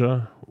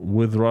Asia,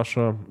 with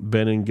Russia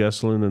banning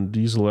gasoline and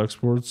diesel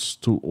exports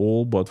to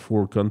all but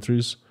 4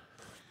 countries.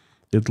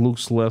 It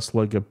looks less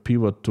like a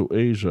pivot to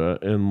Asia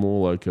and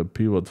more like a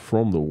pivot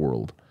from the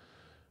world.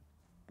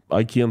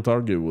 I can't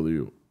argue with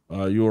you.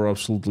 You're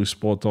absolutely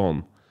spot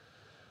on.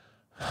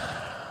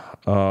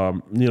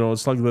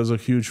 It's like there's a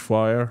huge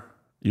fire.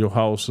 Your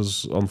house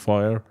is on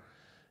fire.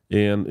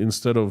 And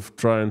instead of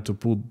trying to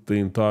put the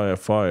entire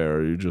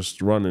fire, you're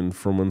just running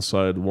from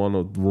inside one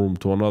room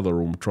to another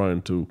room,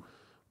 trying to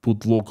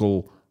put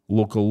local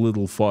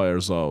little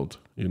fires out.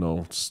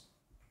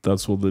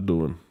 That's what they're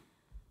doing.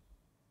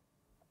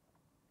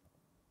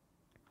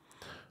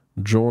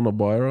 John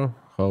Abira,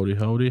 howdy,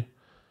 howdy.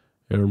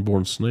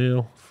 Aaron-born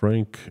Snail,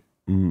 Frank,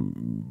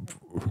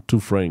 2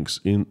 Franks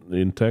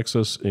in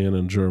Texas and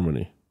in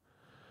Germany.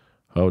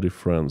 Howdy,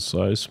 friends.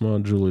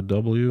 Iceman, Julie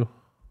W.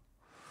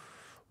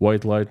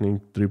 White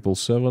Lightning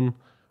 777.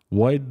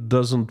 Why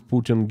doesn't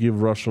Putin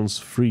give Russians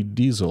free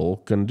diesel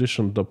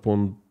conditioned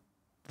upon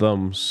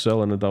them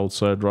selling it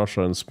outside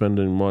Russia and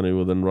spending money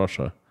within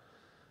Russia?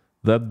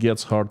 That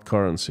gets hard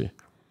currency.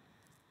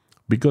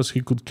 Because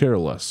he could care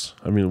less.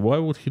 I mean, why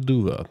would he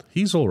do that?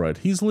 He's all right.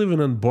 He's living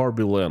in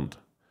Barbie land.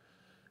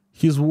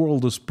 His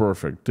world is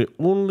perfect. The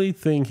only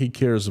thing he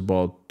cares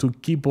about to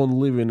keep on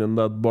living in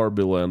that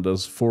Barbie land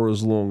for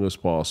as long as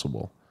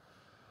possible.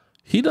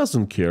 He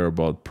doesn't care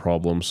about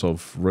problems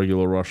of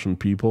regular Russian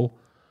people.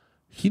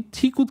 He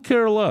could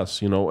care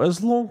less,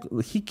 as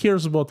long he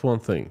cares about one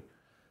thing.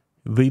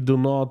 They do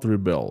not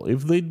rebel.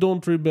 If they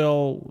don't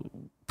rebel,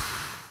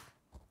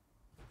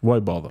 why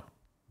bother?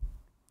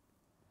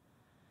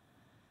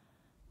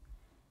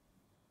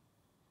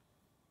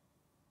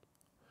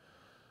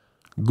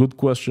 Good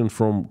question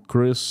from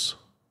Chris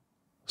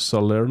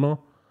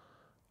Salerno.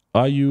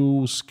 Are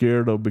you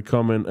scared of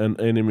becoming an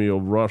enemy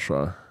of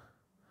Russia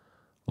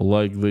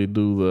like they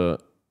do the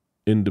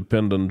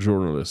independent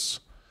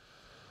journalists?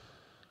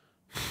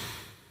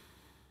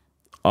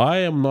 I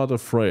am not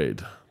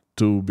afraid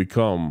to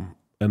become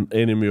an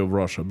enemy of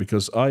Russia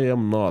because I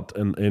am not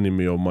an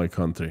enemy of my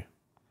country.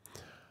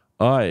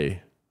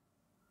 I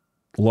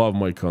love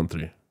my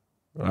country.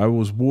 I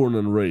was born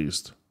and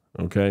raised,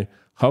 okay?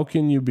 How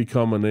can you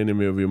become an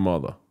enemy of your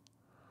mother?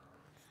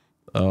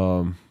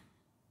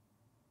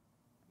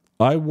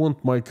 I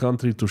want my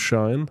country to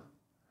shine,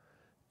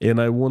 and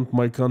I want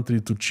my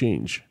country to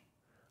change.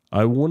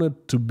 I want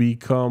it to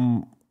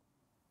become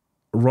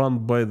run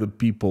by the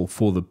people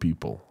for the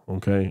people,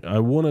 okay? I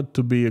want it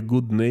to be a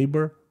good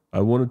neighbor. I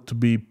want it to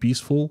be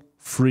peaceful,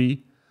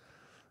 free,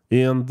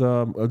 and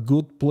a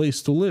good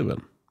place to live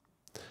in.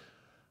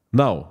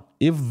 Now,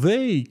 if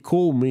they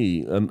call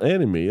me an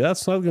enemy,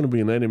 that's not going to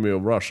be an enemy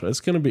of Russia.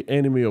 It's going to be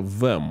enemy of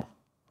them,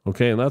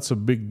 okay? And that's a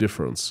big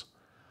difference.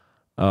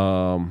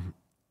 Am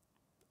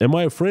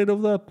I afraid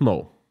of that?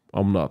 No,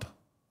 I'm not.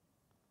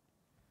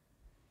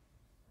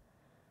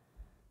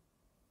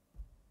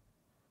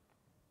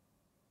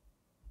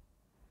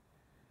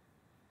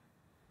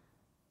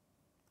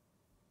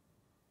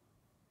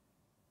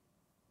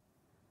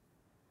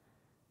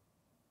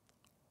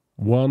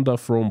 Wanda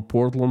from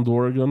Portland,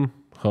 Oregon.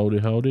 Howdy,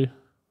 howdy.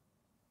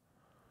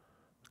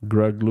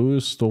 Greg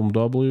Lewis, Tom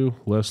W.,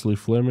 Leslie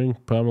Fleming,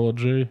 Pamela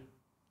J.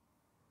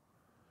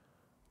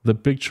 The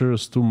picture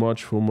is too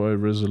much for my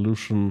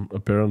resolution.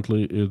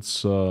 Apparently,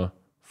 it's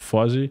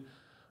fuzzy.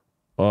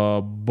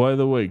 By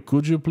the way,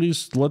 could you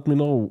please let me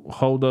know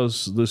how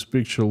does this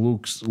picture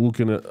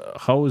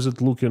how is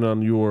it looking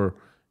on your,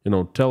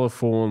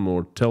 telephone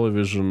or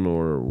television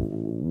or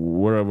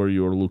wherever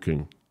you're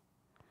looking?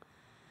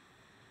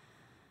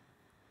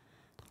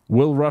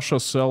 Will Russia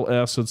sell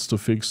assets to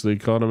fix the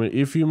economy?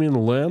 If you mean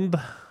land,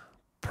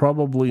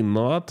 probably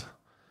not.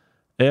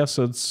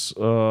 Assets,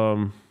 I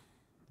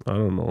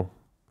don't know.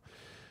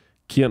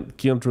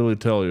 Can't really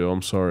tell you.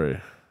 I'm sorry.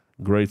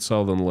 Great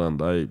Southern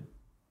Land. I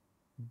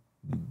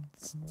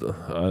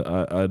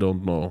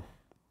don't know.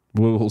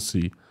 We will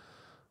see.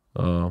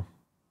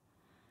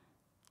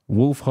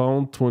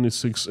 Wolfhound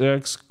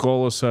 26X.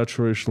 Color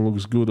saturation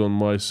looks good on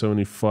my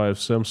 75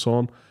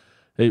 Samsung.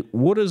 Hey,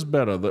 what is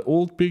better, the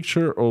old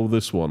picture or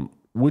this one?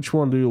 Which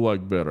one do you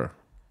like better?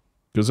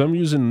 Because I'm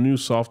using new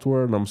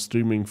software and I'm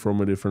streaming from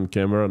a different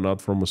camera,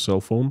 not from a cell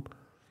phone.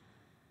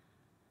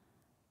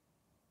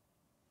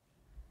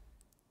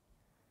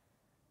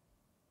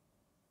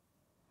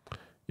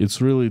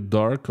 It's really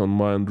dark on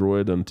my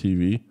Android and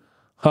TV.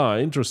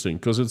 Interesting,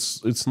 because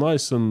it's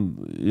nice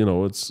and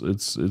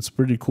it's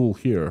pretty cool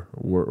here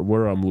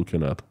where I'm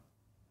looking at.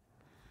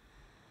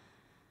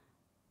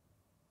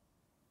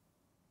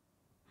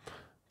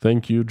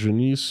 Thank you,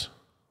 Janice.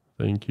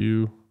 Thank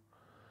you.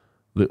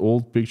 The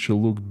old picture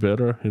looked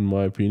better, in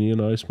my opinion,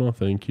 Isma.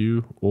 Thank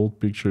you. Old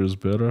picture is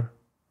better.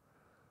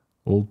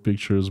 Old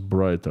picture is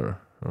brighter.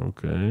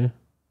 Okay.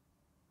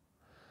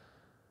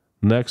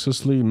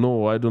 Nexusly,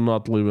 no, I do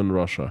not live in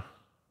Russia.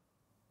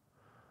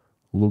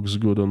 Looks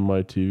good on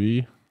my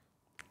TV.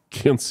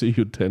 Can't see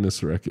your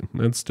tennis racket.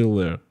 It's still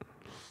there.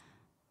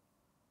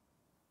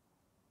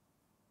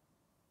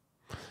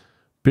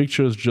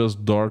 Picture is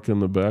just dark in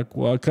the back.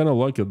 Well, I kind of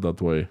like it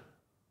that way.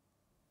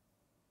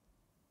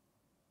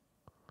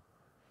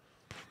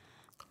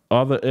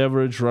 Are the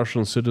average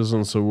Russian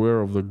citizens aware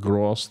of the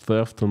gross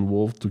theft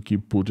involved to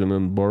keep Putin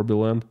in Barbie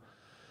land?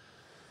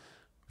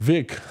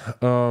 Vic,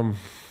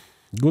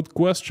 good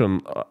question.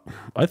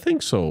 I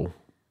think so.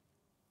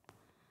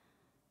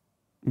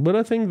 But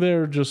I think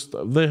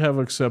they have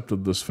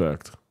accepted this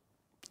fact.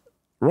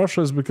 Russia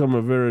has become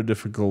a very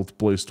difficult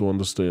place to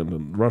understand,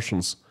 and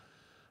Russians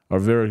are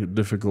very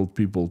difficult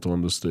people to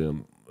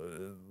understand.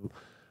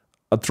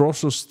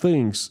 Atrocious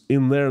things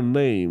in their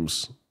name,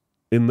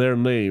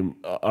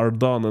 are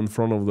done in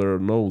front of their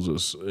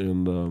noses,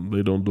 and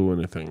they don't do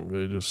anything.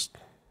 They just...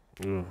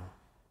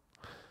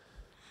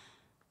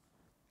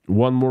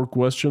 One more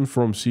question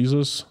from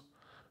Caesars.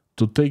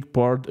 To take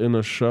part in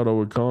a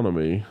shadow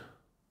economy,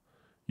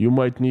 you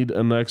might need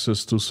an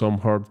access to some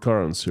hard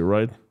currency,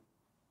 right?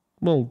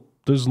 Well,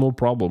 there's no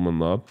problem in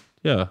that.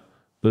 Yeah,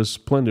 there's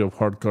plenty of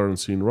hard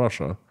currency in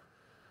Russia.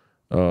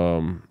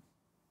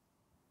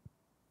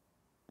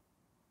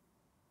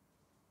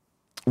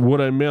 What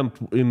I meant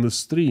in the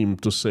stream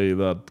to say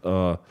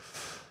that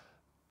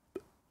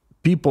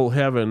people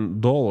having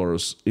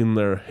dollars in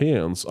their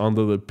hands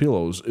under the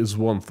pillows is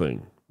one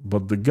thing.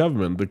 But the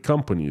government, the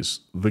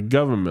companies, the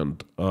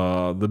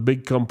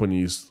big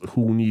companies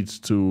who need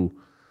to,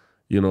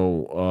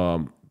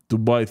 to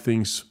buy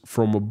things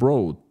from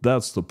abroad,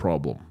 that's the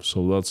problem.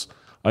 So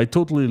I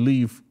totally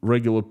leave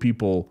regular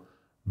people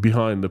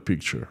behind the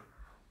picture,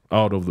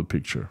 out of the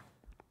picture.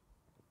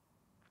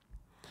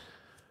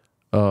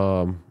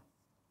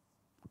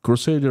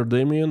 Crusader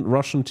Damien,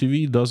 Russian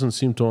TV doesn't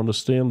seem to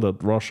understand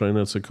that Russia in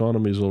its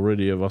economy is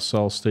already a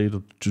vassal state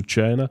to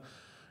China.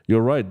 You're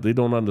right, they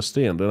don't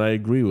understand, and I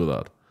agree with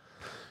that.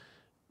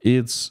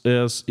 It's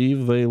as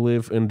if they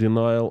live in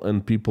denial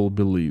and people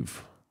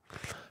believe.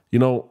 You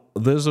know,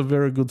 there's a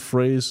very good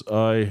phrase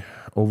I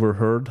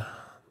overheard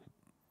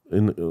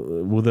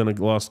within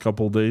the last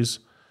couple of days.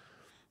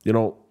 You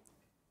know,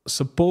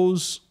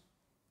 suppose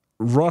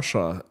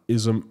Russia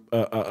is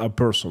a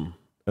person,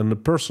 and the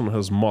person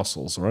has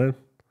muscles, right?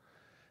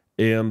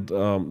 And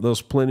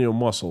there's plenty of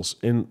muscles,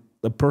 and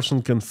the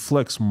person can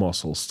flex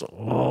muscles.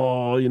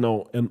 Oh, you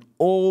know, and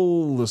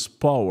all this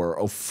power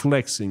of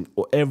flexing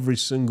every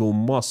single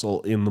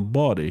muscle in the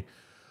body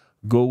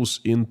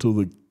goes into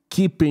the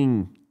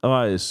keeping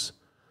eyes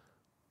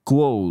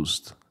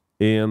closed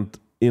and,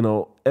 you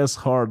know, as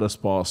hard as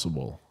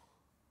possible.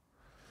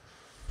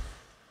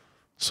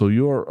 So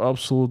you're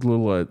absolutely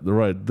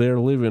right. They're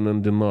living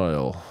in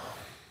denial.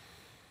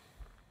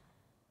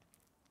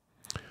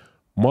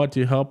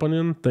 Matti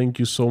Hapanen, thank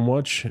you so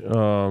much.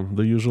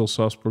 The usual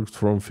suspect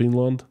from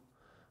Finland.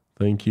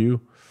 Thank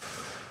you.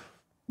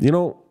 You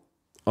know,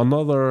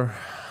 another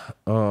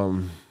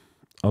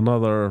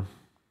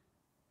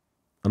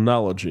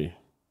analogy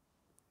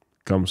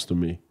comes to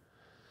me.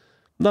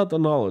 Not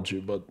analogy,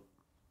 but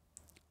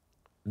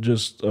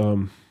just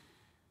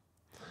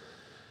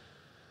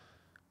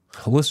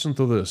listen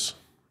to this.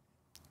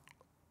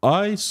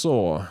 I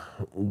saw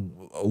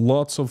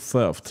lots of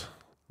theft,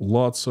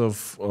 lots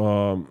of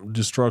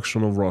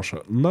destruction of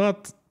Russia.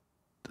 Not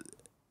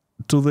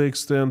to the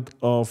extent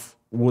of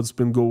what's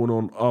been going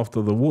on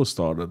after the war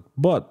started,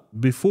 but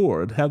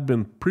before it had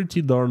been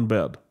pretty darn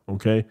bad,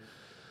 okay?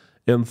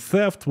 And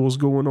theft was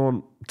going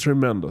on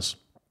tremendous.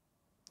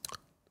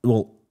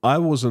 Well, I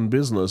was in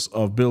business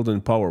of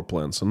building power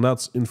plants, and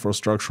that's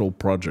infrastructural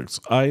projects.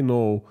 I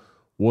know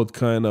what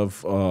kind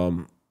of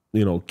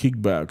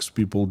kickbacks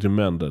people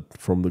demanded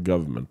from the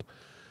government.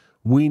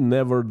 We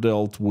never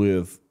dealt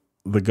with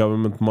the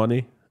government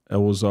money. It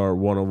was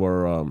one of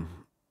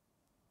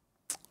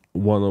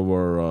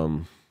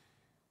our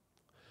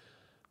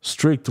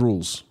strict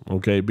rules,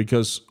 okay?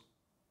 Because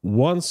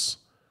once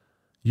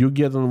you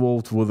get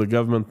involved with the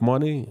government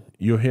money,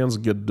 your hands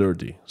get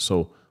dirty.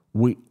 So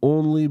we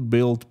only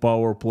build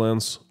power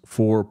plants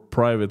for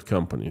private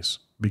companies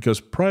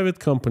because private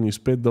companies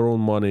paid their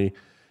own money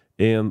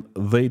and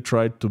they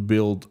tried to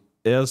build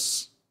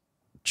as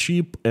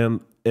cheap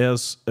and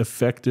as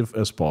effective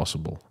as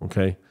possible,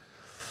 okay?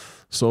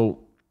 So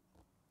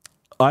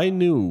I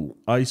knew,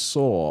 I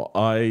saw,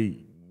 I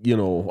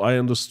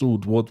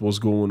understood what was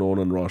going on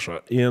in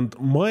Russia. And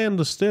my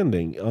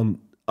understanding,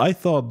 I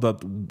thought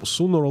that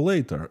sooner or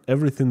later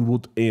everything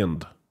would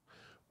end.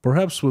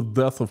 Perhaps with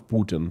death of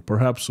Putin,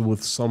 perhaps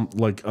with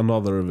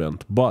another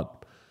event.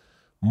 But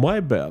my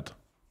bet,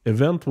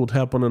 event would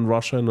happen in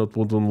Russia and it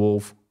would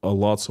involve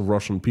lots of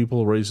Russian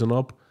people raising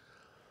up.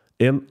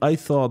 And I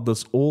thought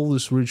that all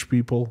these rich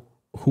people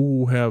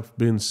who have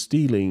been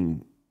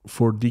stealing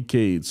for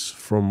decades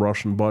from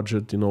Russian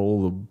budget,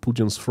 all the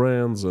Putin's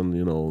friends and,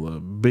 the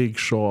big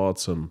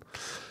shots, and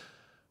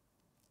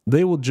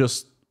they would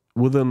just,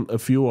 within a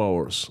few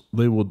hours,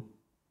 they would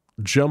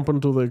jump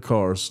into their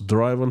cars,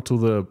 drive into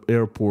the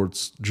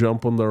airports,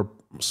 jump on their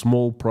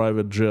small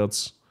private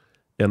jets,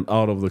 and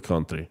out of the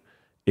country.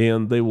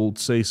 And they will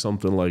say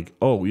something like,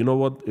 oh, you know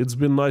what? It's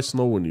been nice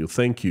knowing you.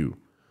 Thank you.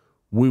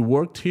 We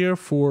worked here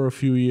for a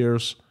few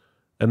years,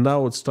 and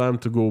now it's time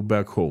to go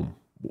back home.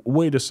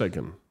 Wait a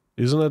second.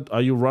 Isn't it?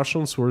 Are you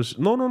Russians?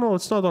 No,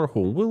 it's not our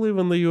home. We live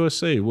in the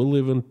USA. We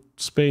live in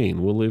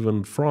Spain. We live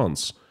in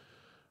France.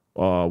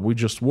 We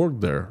just work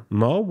there.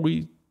 Now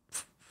we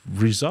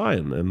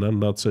resign, and then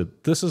that's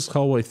it. This is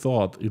how I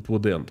thought it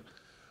would end.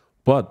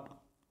 But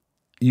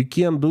you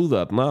can't do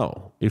that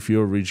now if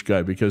you're a rich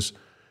guy because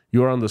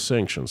you're under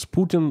sanctions.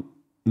 Putin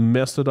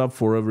messed it up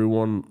for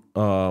everyone,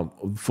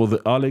 for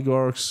the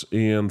oligarchs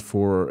and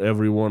for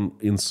everyone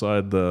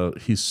inside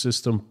his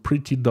system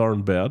pretty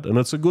darn bad. And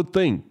it's a good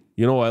thing.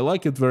 I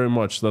like it very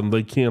much. Then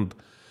they can't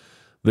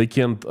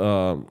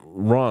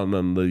run,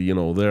 and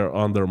they're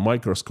under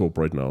microscope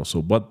right now.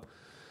 So,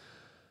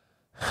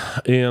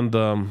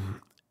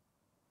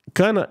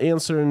 kind of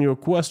answering your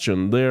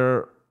question,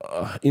 they're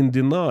in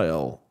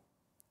denial.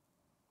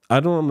 I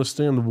don't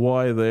understand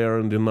why they are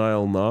in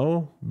denial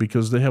now,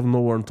 because they have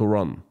nowhere to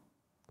run.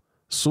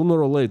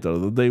 Sooner or later,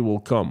 the day will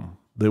come.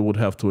 They would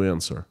have to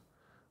answer.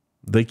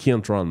 They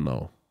can't run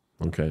now.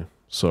 Okay,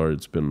 sorry,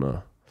 it's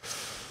been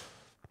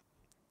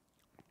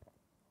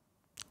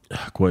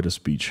quite a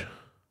speech.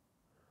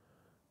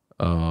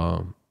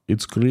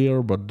 It's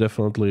clear, but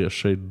definitely a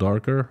shade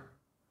darker.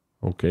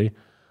 Okay.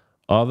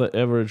 Are the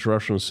average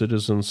Russian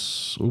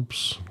citizens...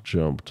 Oops,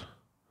 jumped.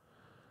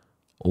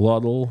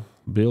 Laddle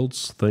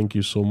builds, thank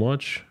you so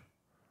much.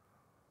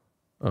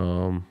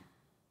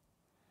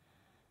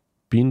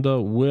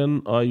 Pinda,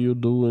 when are you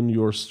doing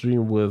your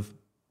stream with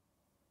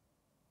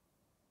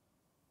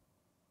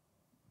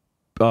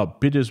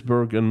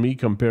Petersburg and me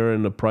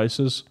comparing the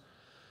prices?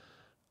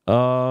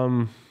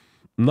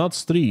 Not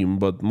stream,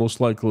 but most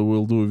likely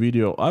we'll do a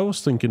video. I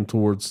was thinking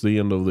towards the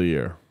end of the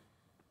year.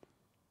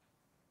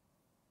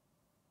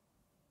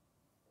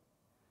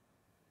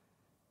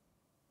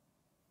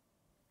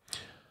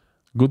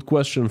 Good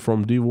question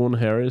from Devon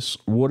Harris.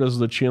 What is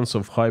the chance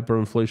of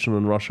hyperinflation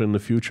in Russia in the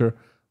future?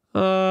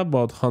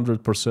 About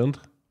 100%.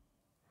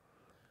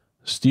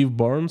 Steve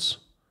Barnes.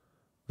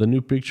 The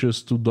new picture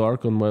is too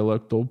dark on my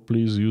laptop.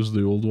 Please use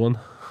the old one.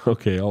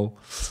 Okay,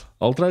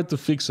 I'll try to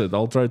fix it.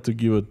 I'll try to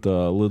give it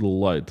a little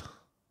light.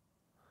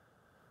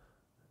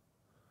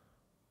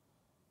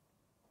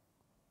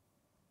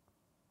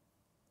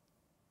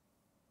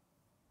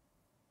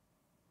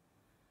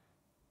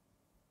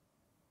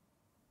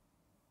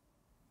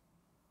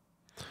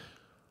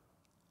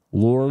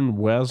 Lauren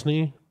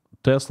Wasney.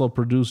 Tesla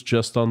produced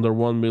just under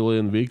 1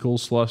 million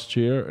vehicles last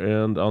year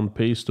and on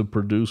pace to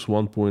produce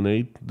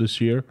 1.8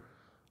 this year.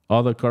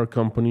 Other car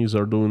companies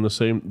are doing the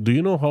same. Do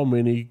you know how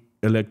many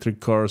electric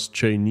cars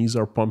Chinese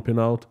are pumping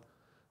out?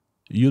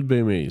 You'd be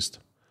amazed.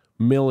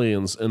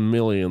 Millions and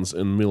millions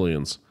and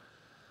millions.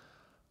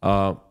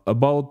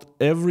 About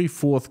every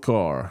fourth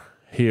new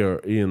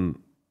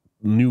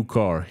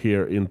car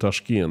here in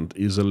Tashkent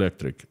is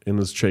electric and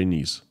it's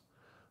Chinese.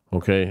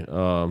 Okay,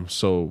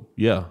 so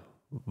yeah,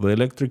 the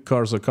electric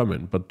cars are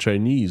coming, but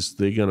Chinese,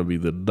 they're gonna be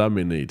the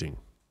dominating.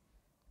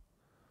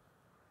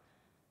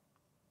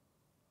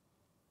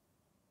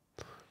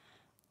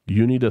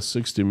 You need a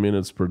 60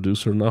 minutes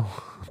producer now?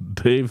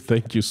 Dave,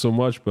 thank you so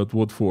much, but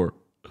what for?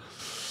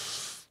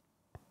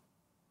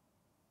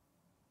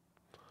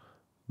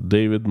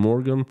 David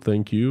Morgan,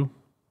 thank you.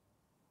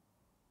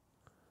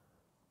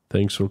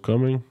 Thanks for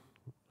coming.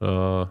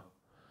 My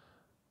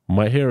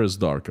hair is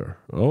darker.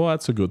 Oh,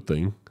 that's a good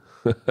thing.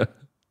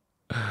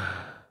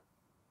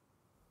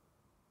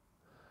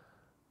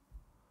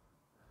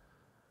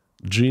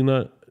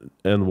 Gina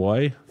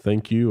NY,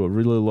 thank you. I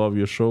really love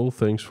your show.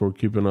 Thanks for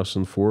keeping us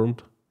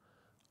informed.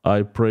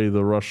 I pray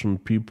the Russian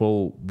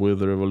people with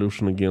the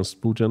revolution against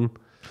Putin.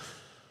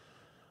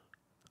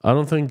 I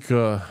don't think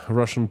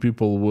Russian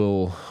people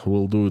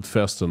will do it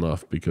fast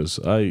enough because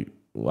I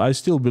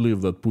still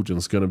believe that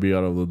Putin's going to be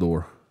out of the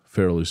door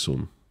fairly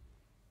soon.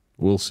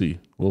 We'll see.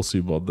 We'll see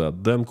about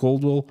that. Dan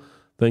Caldwell,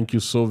 thank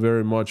you so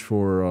very much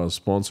for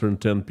sponsoring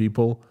 10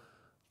 people.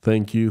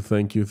 Thank you,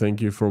 thank you,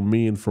 thank you from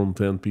me and from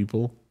 10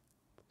 people.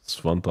 It's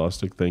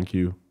fantastic. Thank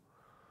you.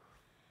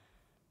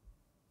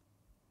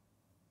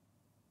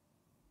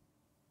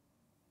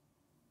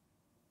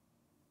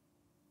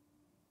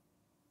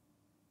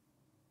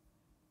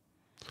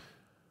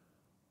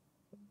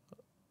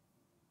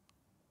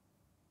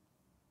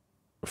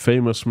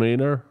 Famous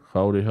Mainer,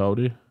 howdy,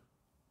 howdy.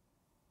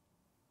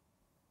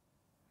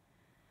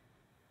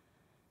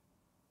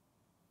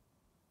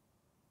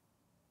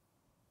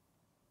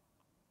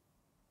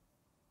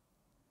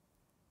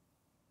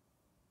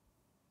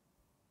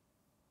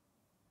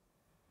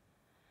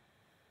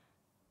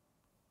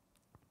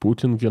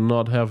 Putin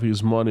cannot have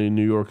his money in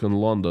New York and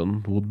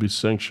London, would be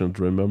sanctioned,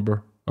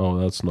 remember? Oh,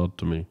 that's not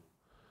to me.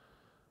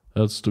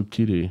 That's to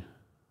Kitty.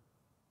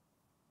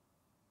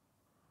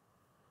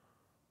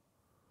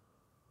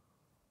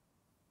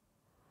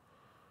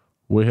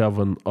 We have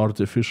an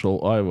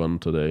artificial Ivan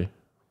today.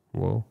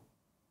 Well.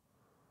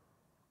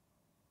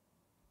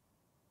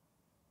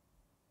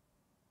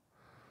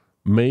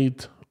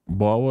 Mate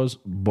Bavas,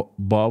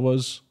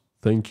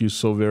 thank you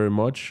so very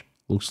much.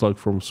 Looks like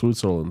from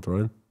Switzerland,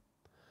 right?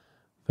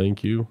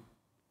 Thank you.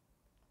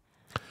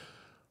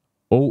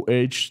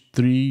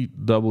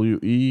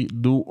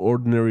 OH3WE, do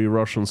ordinary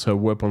Russians have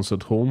weapons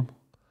at home?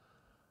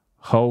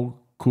 How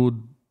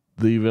could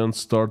the event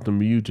start a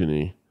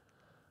mutiny?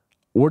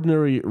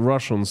 Ordinary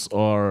Russians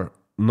are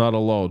not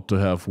allowed to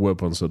have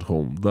weapons at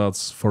home.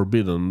 That's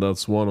forbidden.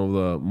 That's one of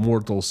the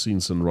mortal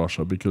sins in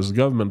Russia because the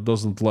government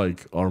doesn't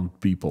like armed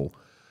people.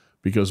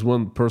 Because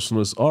when a person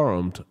is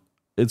armed,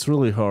 it's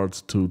really hard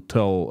to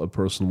tell a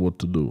person what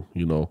to do,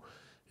 you know.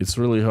 It's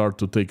really hard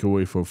to take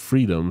away for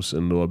freedoms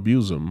and to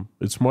abuse them.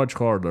 It's much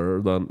harder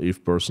than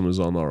if person is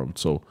unarmed.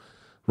 So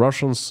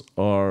Russians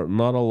are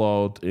not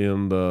allowed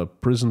and the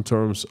prison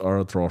terms are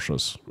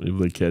atrocious if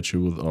they catch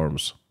you with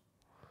arms.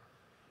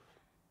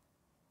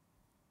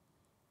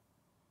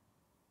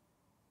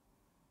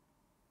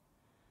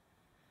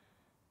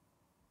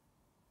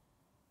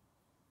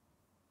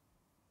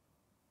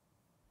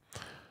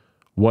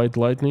 White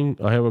Lightning,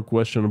 I have a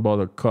question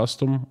about a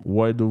custom.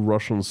 Why do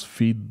Russians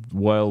feed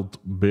wild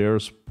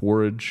bears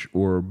porridge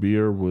or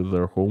beer with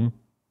their home?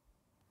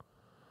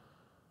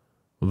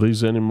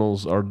 These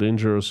animals are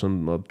dangerous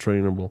and not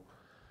trainable.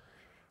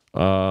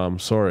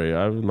 Sorry,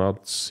 I've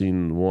not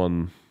seen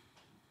one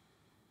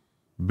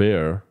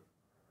bear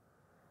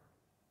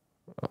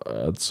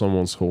at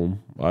someone's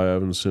home. I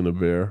haven't seen a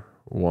bear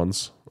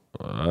once.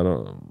 I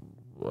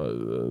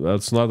don't.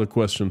 That's not a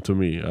question to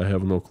me. I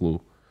have no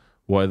clue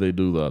why they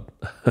do that.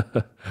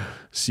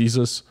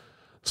 Caesars,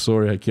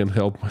 sorry, I can't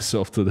help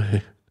myself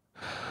today.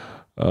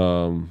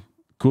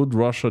 Could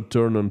Russia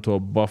turn into a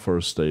buffer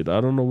state? I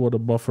don't know what a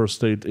buffer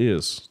state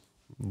is,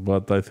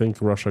 but I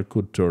think Russia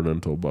could turn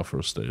into a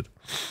buffer state.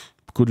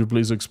 Could you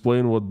please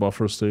explain what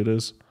buffer state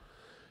is?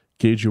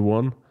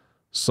 KG1,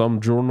 some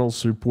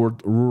journals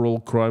report rural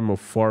crime of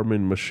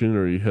farming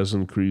machinery has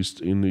increased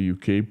in the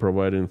UK,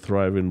 providing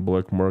thriving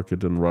black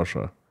market in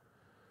Russia.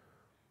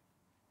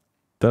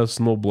 There's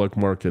no black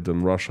market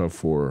in Russia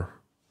for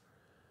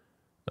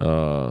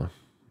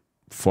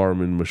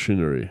farming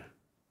machinery.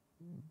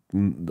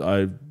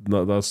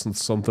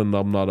 That's something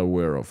I'm not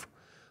aware of.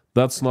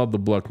 That's not the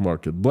black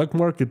market. Black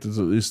market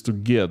is to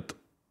get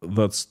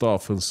that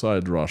stuff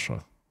inside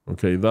Russia.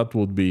 Okay, that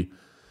would be,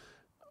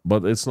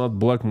 but it's not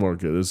black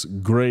market. It's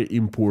gray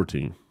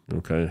importing.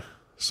 Okay,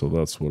 so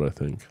that's what I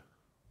think.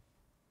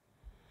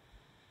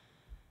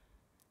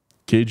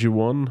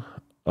 KG1.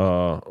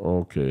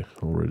 Okay,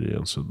 already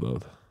answered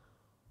that.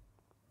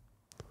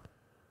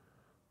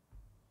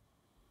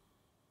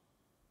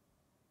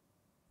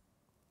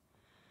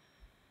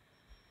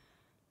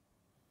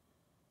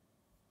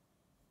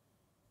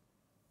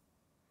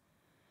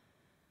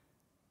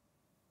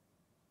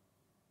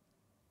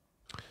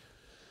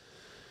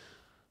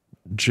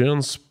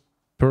 Jens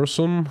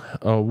Person,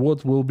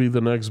 what will be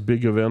the next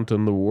big event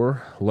in the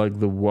war, like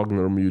the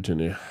Wagner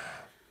mutiny?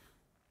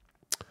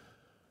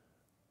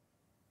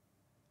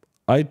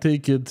 I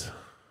take it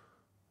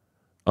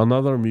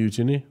another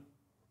mutiny.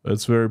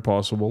 It's very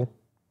possible.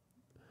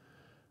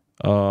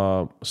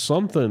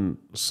 Something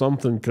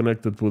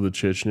connected with the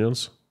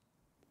Chechens.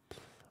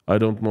 I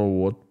don't know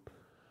what.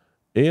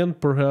 And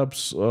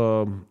perhaps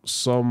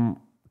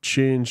some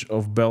change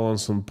of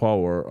balance and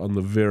power on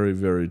the very,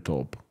 very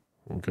top.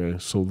 Okay,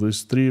 so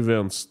these three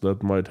events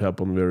that might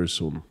happen very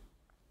soon.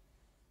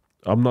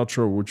 I'm not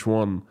sure which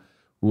one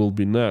will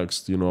be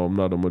next. You know, I'm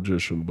not a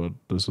magician, but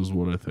this is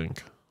what I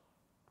think.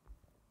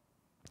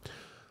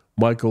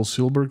 Michael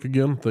Silberg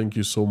again, thank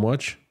you so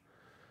much.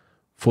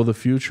 For the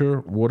future,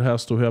 what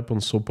has to happen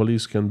so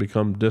police can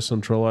become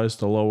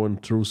decentralized, allowing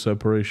true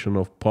separation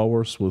of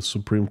powers with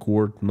Supreme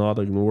Court not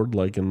ignored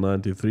like in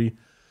 93?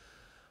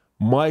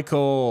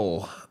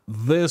 Michael,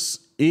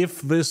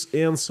 if this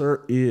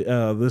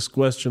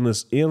question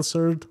is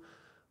answered,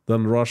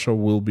 then Russia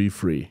will be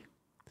free.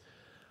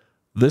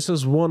 This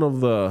is one of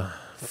the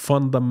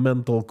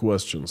fundamental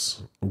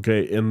questions,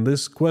 okay? And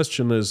this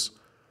question is,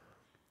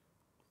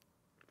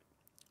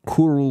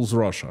 who rules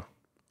Russia?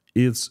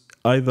 It's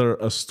either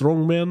a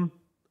strong man,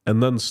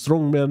 and then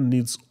strong man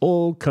needs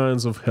all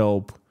kinds of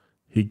help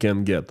he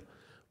can get.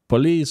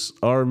 Police,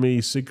 army,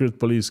 secret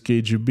police,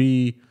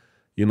 KGB,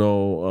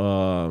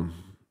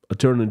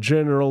 Attorney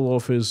General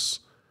office,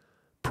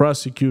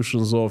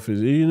 prosecution's office,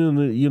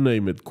 you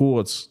name it,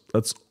 courts.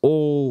 That's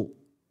all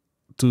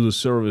to the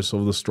service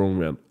of the strong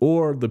man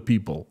or the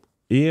people.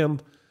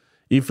 And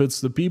if it's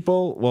the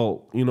people,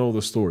 well, you know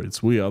the story.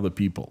 It's we are the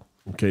people.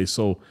 Okay,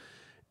 so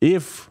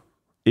if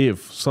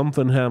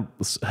something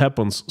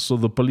happens so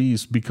the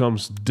police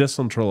becomes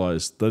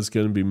decentralized, that's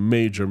going to be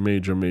major,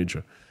 major,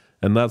 major.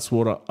 And that's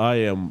what I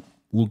am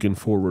looking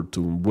forward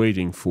to,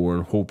 waiting for,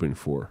 and hoping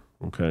for.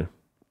 Okay.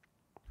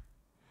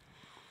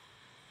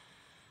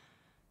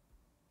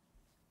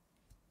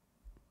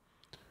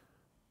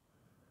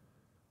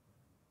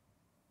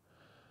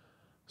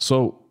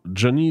 So,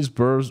 Janice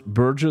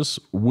Burgess,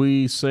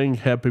 we sang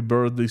happy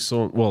birthday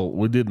song. Well,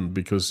 we didn't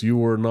because you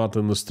were not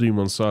in the stream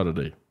on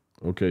Saturday.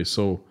 Okay,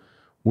 so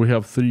we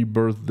have 3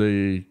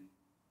 birthday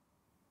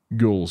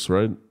girls,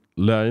 right?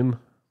 Line.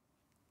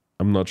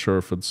 I'm not sure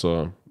if it's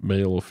a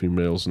male or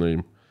female's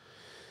name.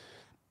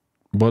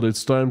 But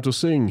it's time to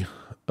sing.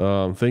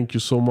 Thank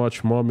you so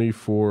much, Mommy,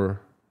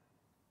 for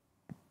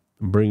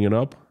bringing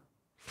up.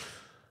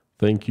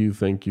 Thank you,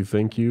 thank you,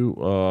 thank you.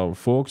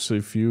 Folks,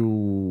 if you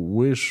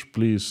wish,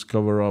 please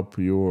cover up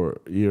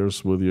your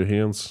ears with your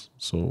hands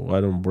so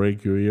I don't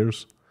break your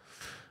ears,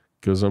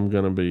 because I'm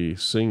going to be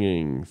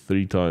singing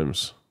 3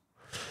 times.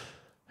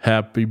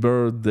 Happy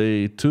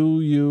birthday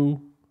to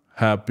you.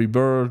 Happy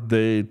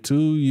birthday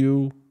to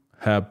you.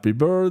 Happy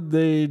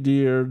birthday,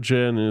 dear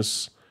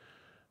Janice.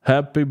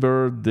 Happy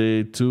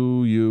birthday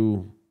to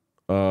you.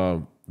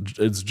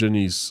 It's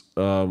Janice.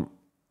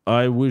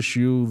 I wish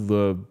you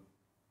the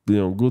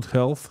good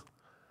health,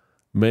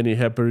 many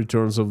happy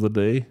returns of the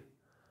day.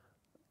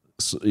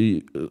 So,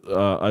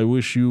 I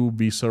wish you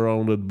be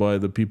surrounded by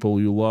the people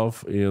you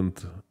love and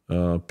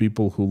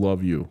people who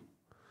love you.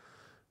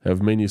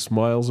 Have many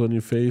smiles on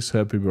your face.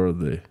 Happy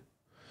birthday.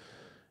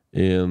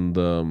 And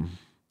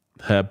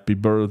happy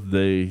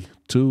birthday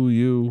to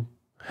you.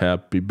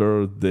 Happy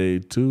birthday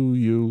to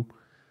you.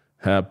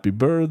 Happy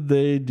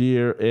birthday,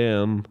 dear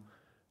Anne.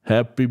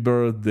 Happy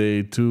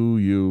birthday to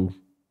you.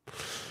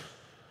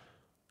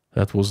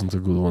 That wasn't a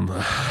good one.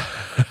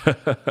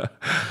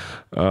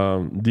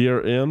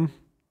 Dear Anne,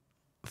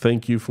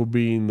 thank you for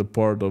being the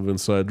part of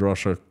Inside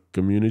Russia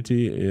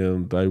community,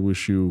 and I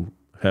wish you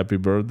happy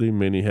birthday,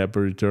 many happy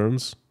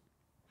returns.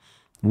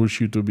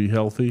 Wish you to be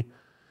healthy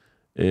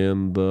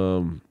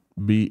and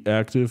be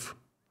active.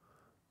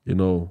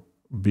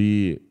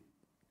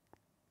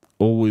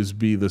 Always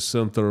be the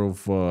center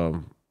of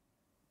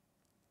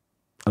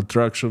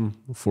attraction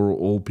for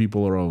all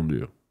people around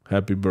you.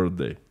 Happy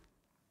birthday.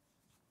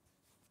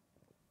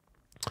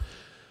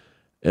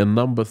 And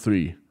number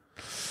 3,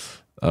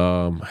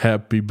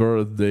 happy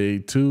birthday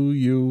to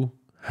you.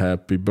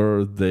 Happy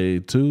birthday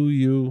to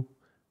you.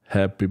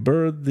 Happy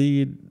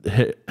birthday.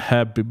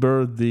 Happy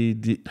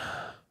birthday.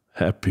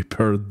 Happy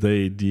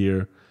birthday,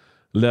 dear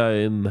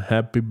Lion.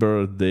 Happy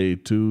birthday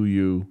to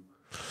you.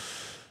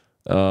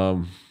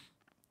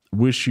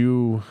 Wish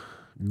you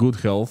good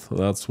health.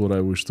 That's what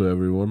I wish to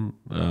everyone.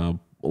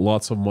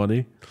 Lots of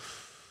money.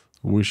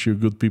 Wish you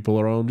good people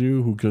around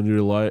you who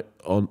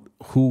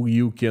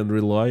you can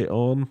rely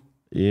on.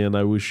 And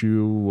I wish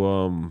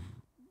you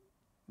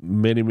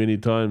many, many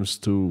times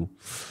to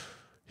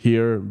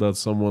hear that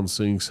someone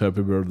sings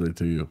happy birthday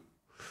to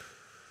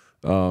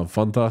you.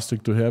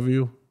 Fantastic to have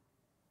you.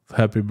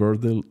 Happy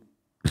birthday.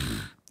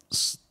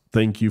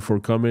 Thank you for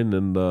coming,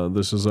 and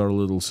this is our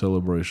little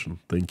celebration.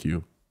 Thank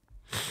you.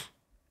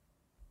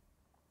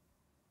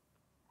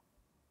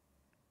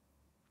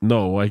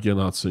 No, I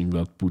cannot sing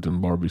that Putin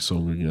Barbie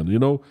song again. You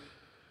know,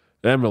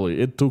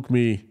 Emily, it took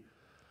me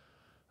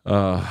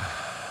a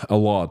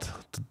lot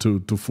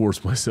to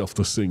force myself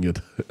to sing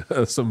it.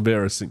 It's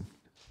embarrassing.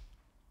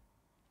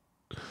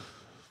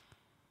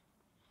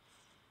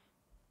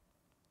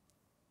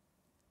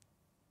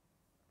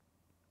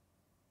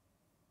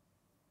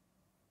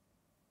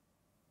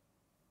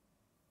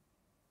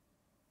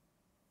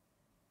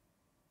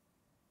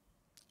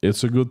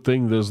 It's a good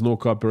thing there's no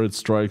copyright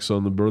strikes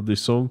on the birthday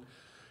song.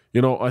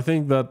 You know, I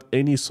think that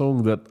any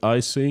song that I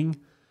sing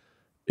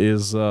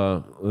is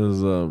no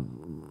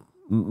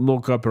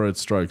copyright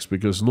strikes,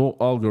 because no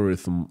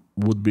algorithm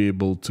would be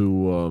able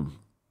to,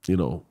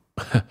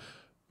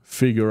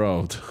 figure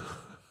out.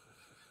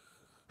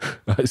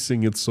 I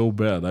sing it so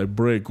bad. I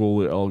break all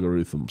the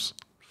algorithms.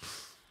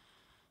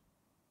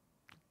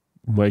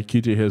 My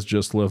kitty has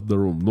just left the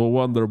room. No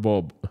wonder,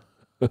 Bob.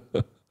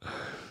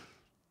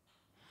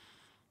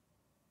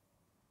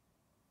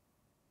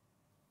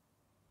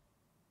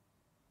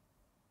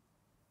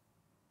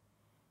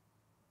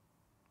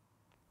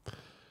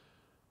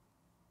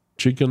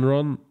 Chicken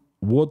Run,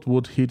 what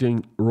would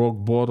hitting rock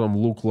bottom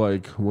look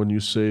like when you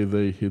say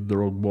they hit the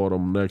rock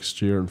bottom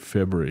next year in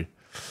February?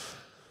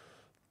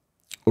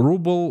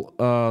 Ruble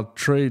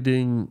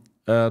trading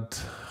at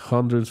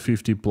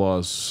 150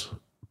 plus.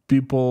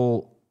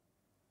 People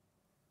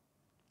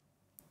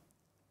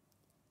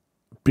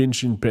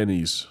pinching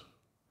pennies.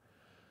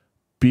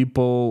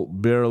 People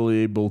barely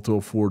able to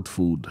afford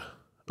food.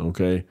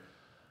 Okay?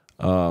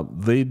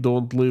 They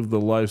don't live the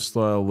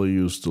lifestyle they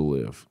used to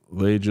live.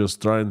 They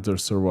just trying to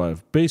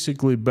survive.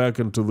 Basically back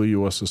into the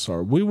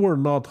USSR. We were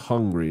not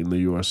hungry in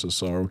the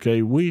USSR,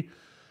 okay? We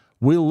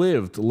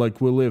lived like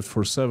we lived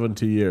for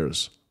 70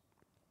 years.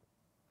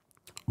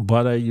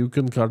 But you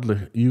can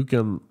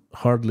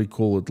hardly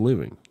call it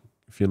living,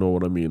 if you know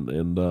what I mean.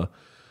 And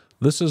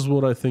this is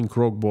what I think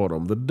rock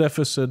bottom. The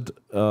deficit,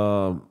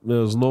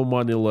 there's no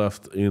money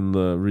left in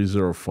the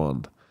reserve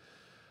fund.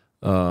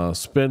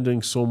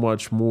 Spending so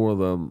much more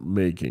than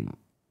making.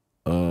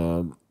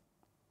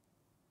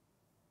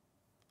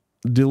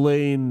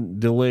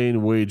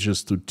 Delaying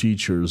wages to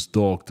teachers,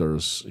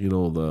 doctors,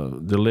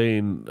 the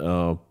delaying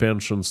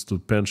pensions to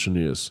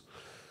pensioners.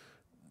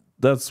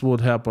 That's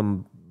what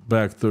happened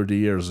back 30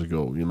 years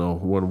ago,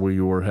 when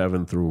we were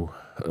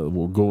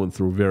going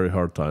through very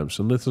hard times.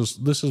 And this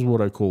is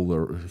what I call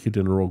the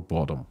hitting rock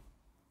bottom.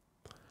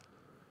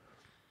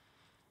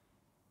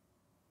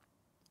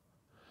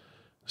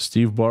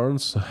 Steve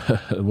Barnes,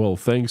 well,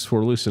 thanks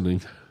for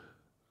listening.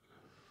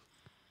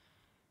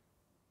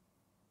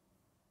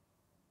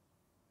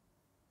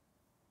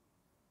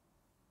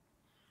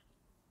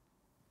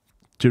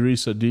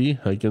 Teresa D,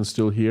 I can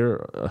still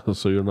hear,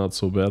 so you're not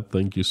so bad.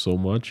 Thank you so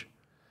much.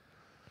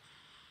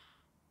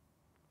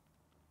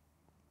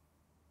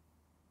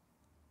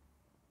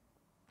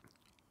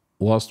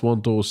 Last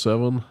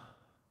 107.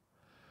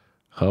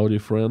 Howdy,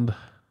 friend.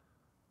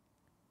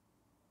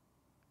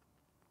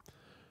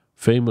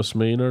 Famous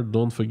Maynard,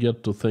 don't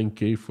forget to thank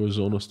Kay for his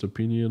honest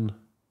opinion.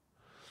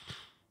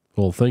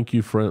 Well, thank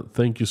you, friend.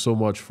 Thank you so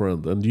much,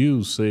 friend. And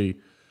you say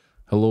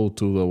hello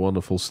to the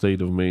wonderful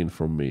state of Maine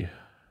from me.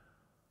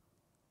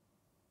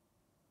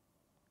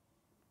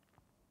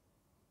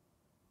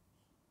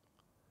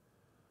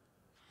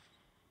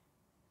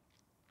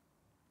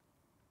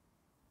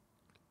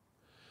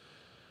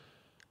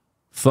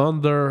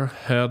 Thunder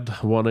had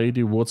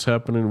 180. What's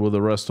happening with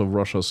the rest of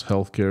Russia's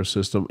healthcare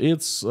system?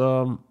 It's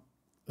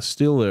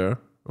still there,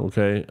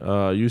 okay?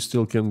 You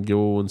still can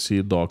go and see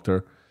a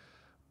doctor,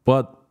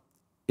 but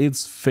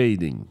it's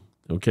fading,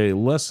 okay?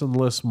 Less and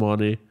less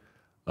money,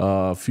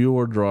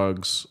 fewer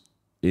drugs,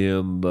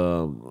 and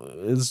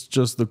it's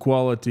just the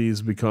quality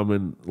is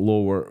becoming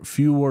lower.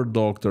 Fewer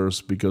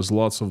doctors, because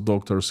lots of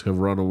doctors have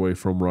run away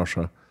from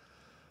Russia.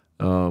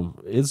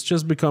 It's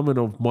just becoming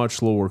of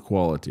much lower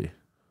quality.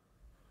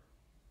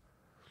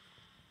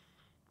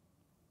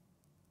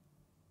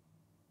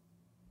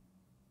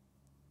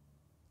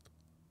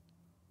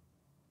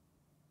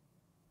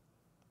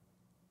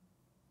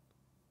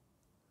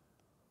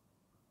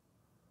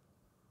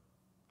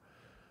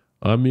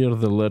 Amir,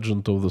 the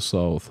legend of the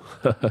South.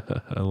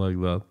 I like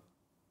that.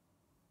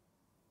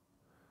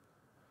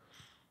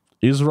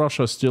 Is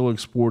Russia still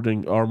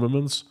exporting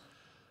armaments?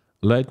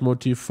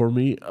 Leitmotif for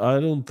me? I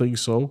don't think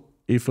so.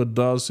 If it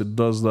does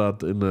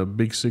that in a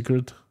big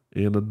secret.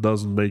 and it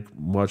doesn't make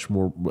much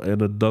more,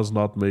 and it does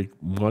not make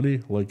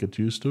money like it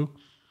used to.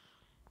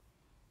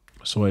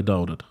 So I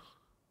doubt it.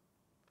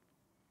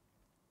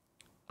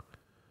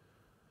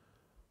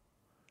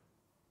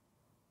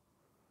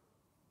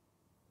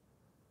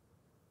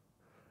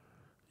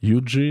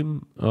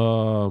 Eugene,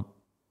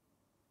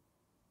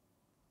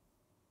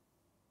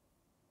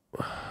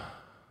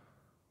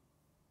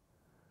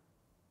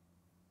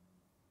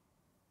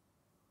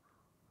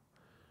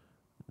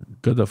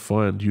 gotta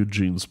find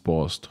Eugene's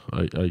post.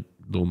 I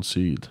don't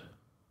see it.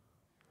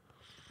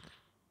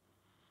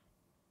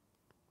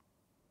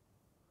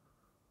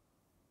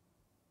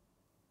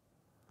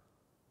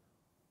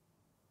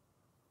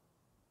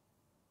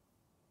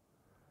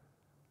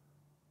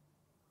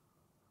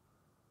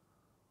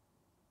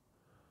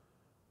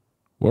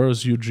 Where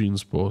is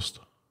Eugene's post?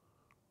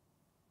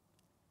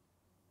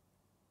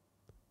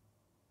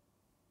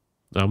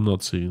 I'm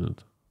not seeing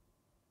it.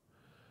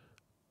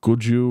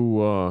 Could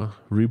you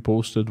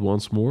repost it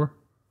once more,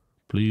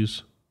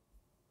 please?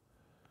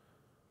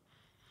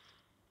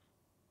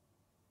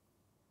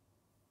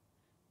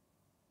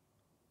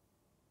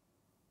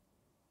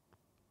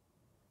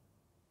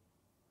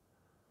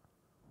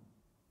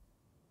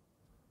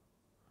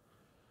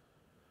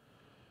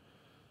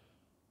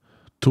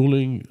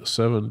 Tooling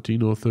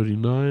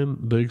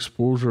 17039. The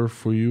exposure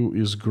for you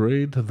is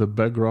great. The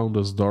background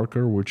is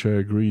darker, which I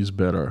agree is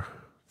better.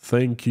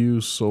 Thank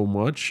you so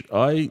much.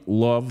 I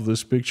love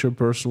this picture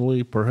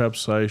personally.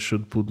 Perhaps I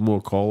should put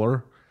more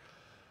color.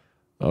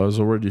 There's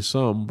already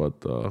some,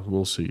 but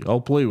we'll see.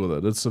 I'll play with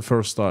it. It's the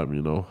first time,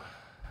 you know.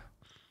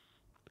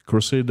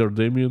 Crusader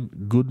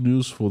Damien, good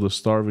news for the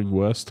starving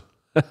West.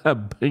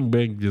 Bang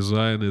Bang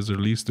Design has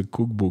released a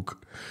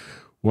cookbook.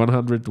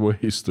 100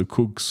 ways to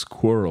cook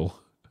squirrel.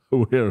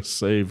 We are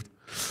saved.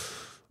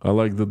 I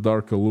like the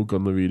darker look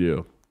on the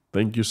video.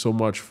 Thank you so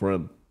much,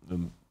 friend.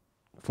 And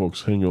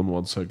folks, hang on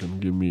 1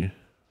 second. Give me...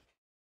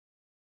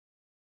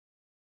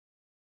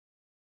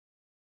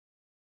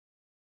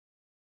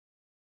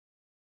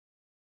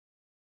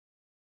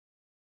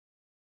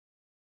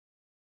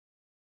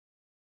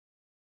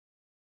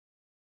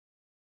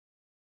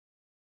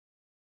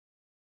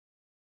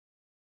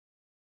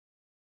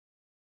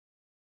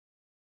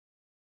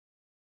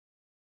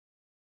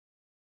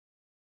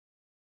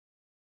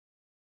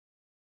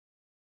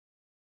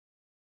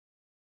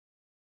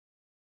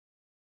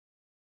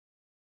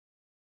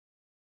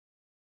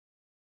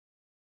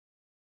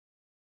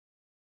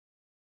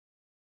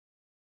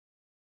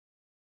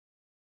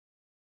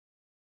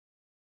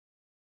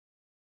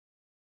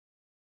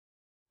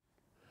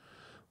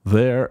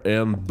 There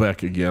and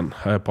back again.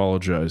 I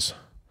apologize.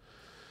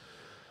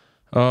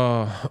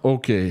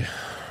 Okay,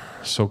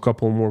 so a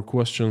couple more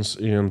questions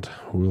and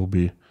we'll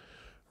be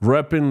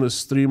wrapping the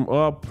stream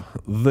up.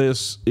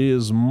 This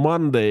is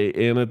Monday,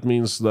 and it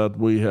means that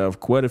we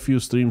have quite a few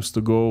streams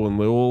to go, and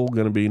they're all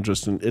going to be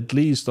interesting. At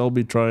least I'll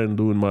be trying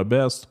doing my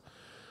best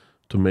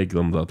to make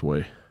them that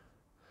way.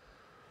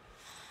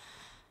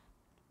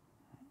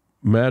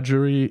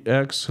 Marjorie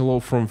X,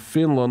 hello from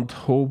Finland.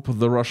 Hope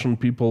the Russian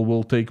people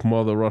will take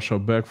Mother Russia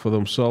back for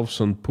themselves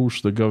and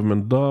push the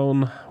government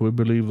down. We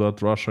believe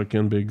that Russia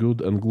can be a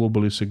good and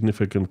globally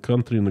significant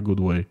country in a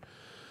good way.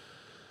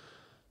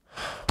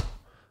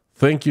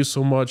 Thank you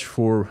so much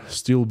for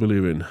still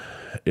believing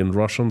in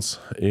Russians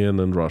and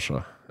in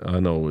Russia.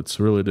 I know it's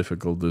really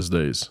difficult these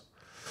days.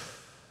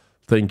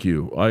 Thank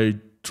you. I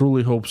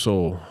truly hope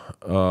so.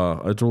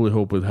 I truly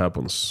hope it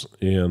happens,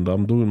 and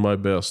I'm doing my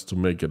best to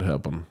make it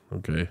happen.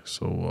 Okay,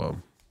 so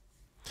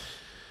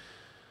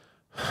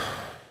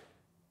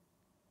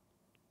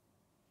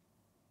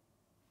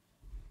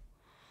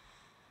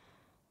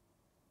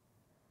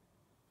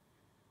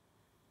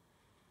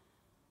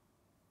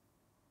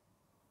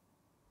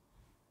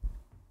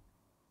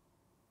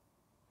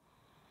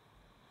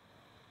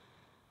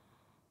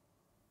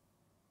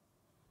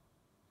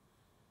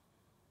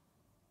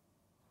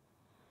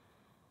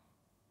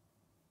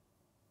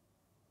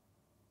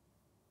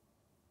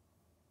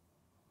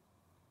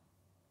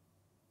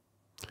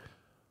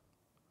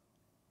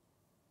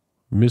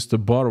Mr.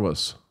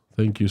 Barvas,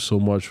 thank you so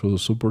much for the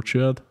super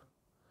chat.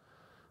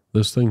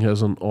 This thing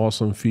has an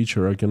awesome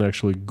feature. I can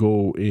actually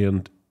go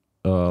and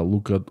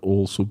look at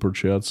all super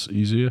chats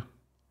easier.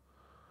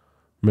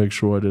 Make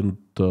sure I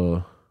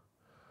didn't...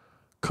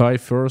 Kai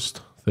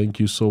first, thank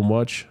you so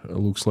much. It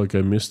looks like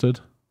I missed it.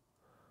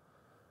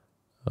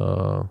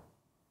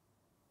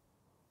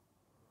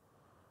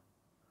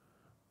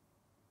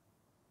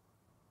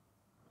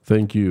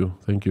 Thank you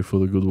for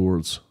the good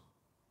words.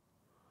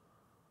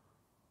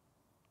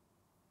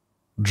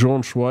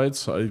 John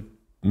Schweitz, I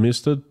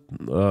missed it.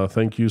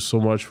 Thank you so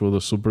much for the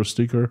super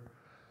sticker.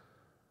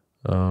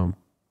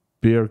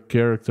 Pierre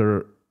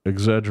character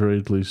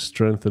exaggeratedly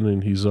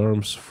strengthening his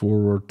arms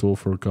forward to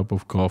offer a cup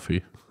of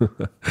coffee.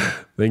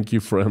 Thank you,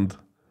 friend.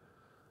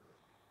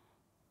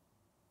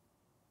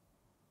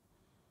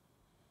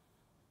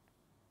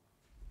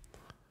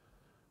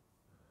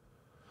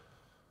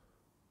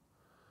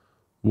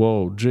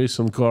 Whoa,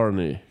 Jason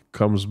Carney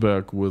comes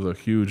back with a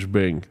huge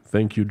bang.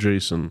 Thank you,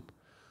 Jason.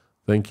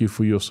 Thank you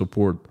for your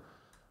support.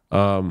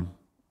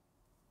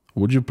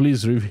 Would you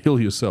please reveal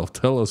yourself?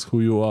 Tell us who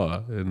you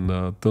are and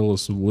tell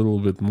us a little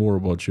bit more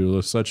about you.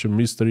 There's such a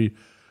mystery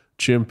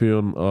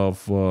champion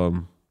of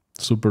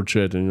super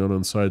chatting on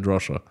Inside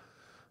Russia.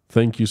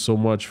 Thank you so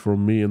much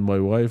from me and my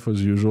wife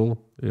as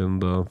usual.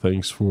 And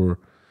thanks for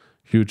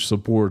huge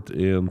support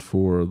and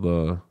for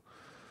the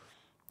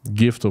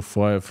gift of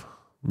 5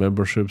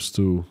 memberships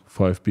to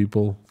 5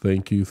 people.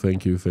 Thank you,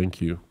 thank you,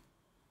 thank you.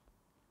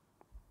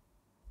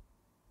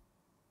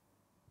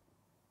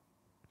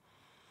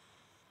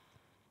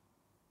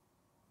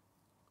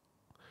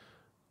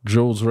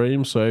 Joe's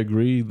Rames, I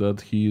agree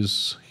that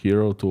he's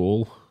hero to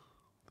all.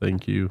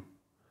 Thank you.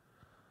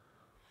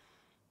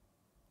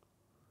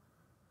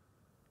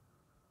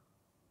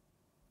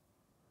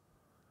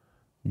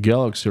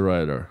 Galaxy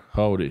Rider,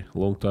 howdy,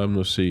 long time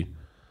no see.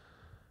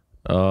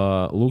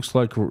 Looks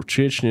like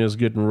Chechnya is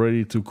getting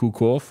ready to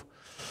cook off.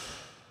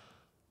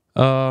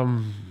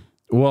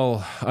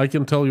 Well, I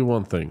can tell you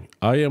one thing.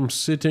 I am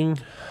sitting,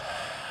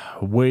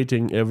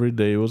 waiting every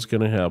day what's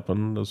going to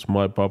happen. That's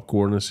my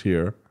popcorn is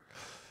here.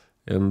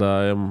 And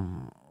I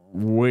am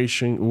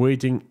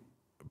waiting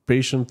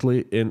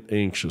patiently and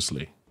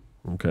anxiously.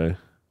 Okay.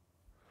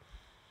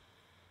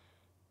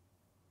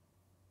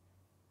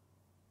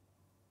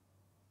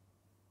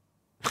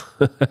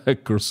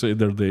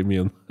 Crusader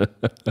Damien.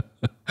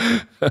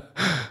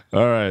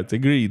 All right,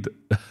 agreed.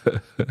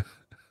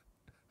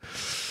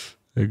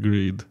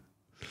 Agreed.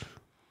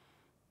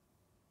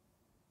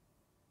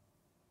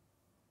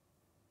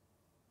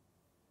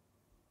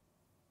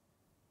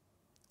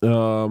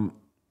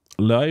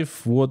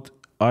 Live, what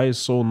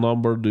ISO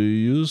number do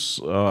you use?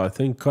 I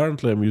think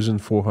currently I'm using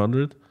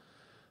 400.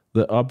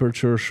 The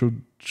aperture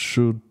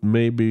should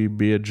maybe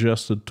be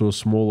adjusted to a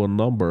smaller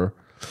number.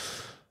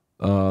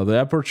 The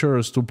aperture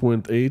is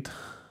 2.8.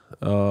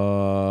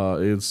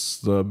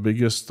 It's the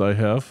biggest I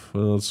have.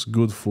 It's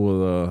good for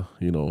the,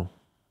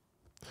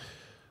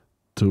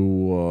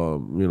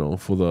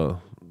 for the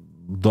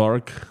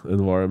dark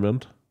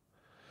environment.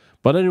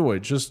 But anyway,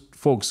 just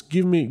folks,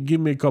 give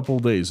me a couple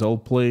days. I'll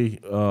play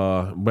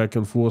back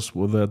and forth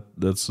with that.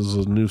 That's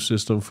a new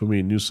system for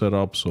me, new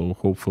setup. So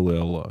hopefully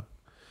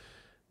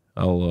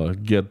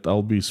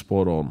I'll be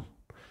spot on.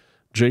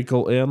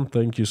 Jekyll N,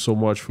 thank you so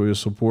much for your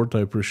support. I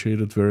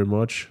appreciate it very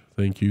much.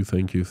 Thank you,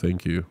 thank you,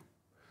 thank you.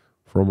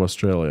 From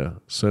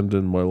Australia.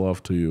 Sending my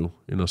love to you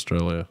in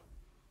Australia.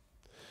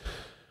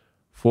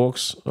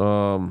 Folks,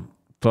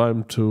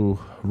 time to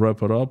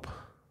wrap it up.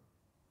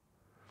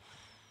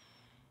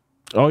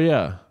 Oh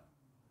yeah,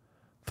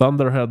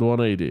 Thunderhead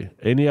 180.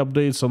 Any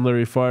updates on the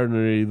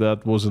refinery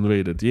that was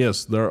invaded?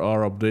 Yes, there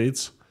are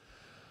updates.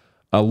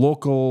 A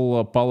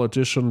local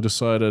politician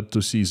decided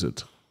to seize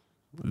it.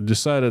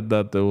 Decided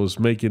that it was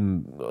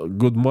making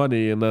good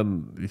money, and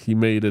then he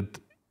made it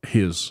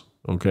his.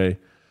 Okay,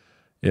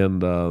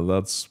 and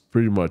that's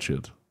pretty much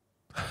it.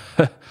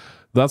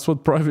 That's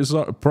what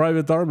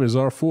private armies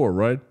are for,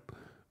 right?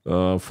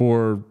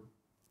 For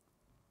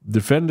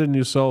defending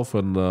yourself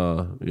and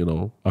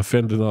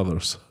offending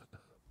others.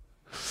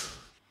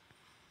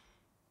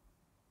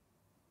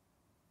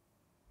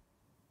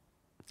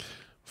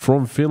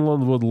 From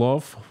Finland with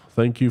love.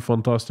 Thank you,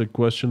 fantastic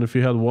question. If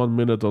you had 1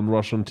 minute on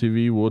Russian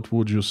TV, what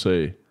would you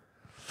say?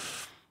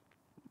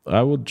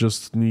 I would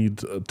just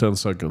need 10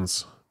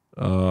 seconds.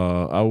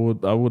 I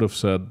would have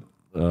said,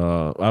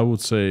 I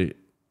would say,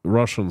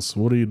 Russians,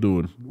 what are you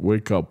doing?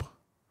 Wake up.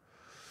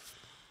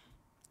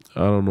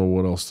 I don't know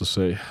what else to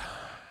say.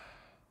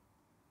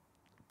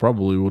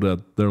 Probably would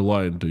add they're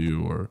lying to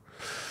you or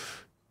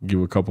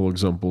give a couple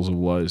examples of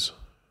lies.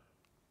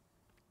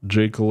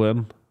 Jekyll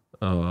N,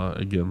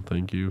 again,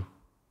 thank you.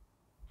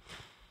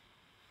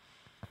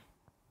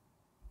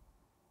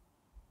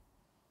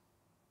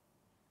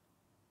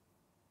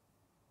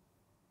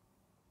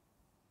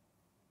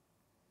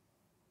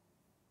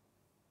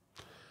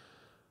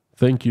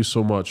 Thank you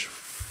so much.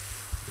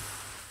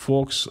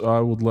 Folks,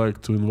 I would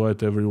like to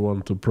invite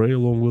everyone to pray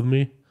along with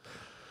me.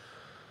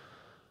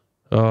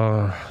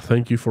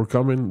 Thank you for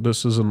coming.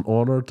 This is an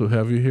honor to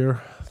have you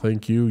here.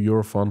 Thank you.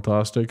 You're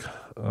fantastic.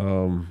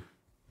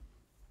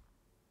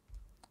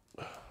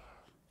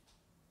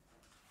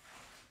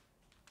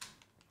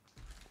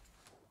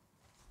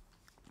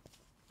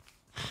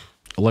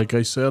 Like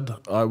I said,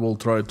 I will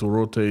try to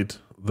rotate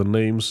the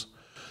names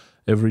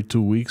every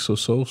 2 weeks or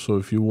so. So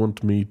if you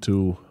want me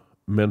to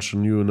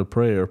mention you in a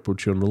prayer,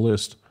 put you on the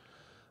list,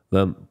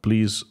 then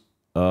please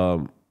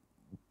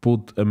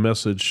put a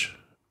message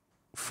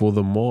for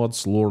the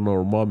mods, Lorna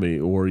or Mommy,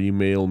 or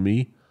email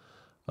me.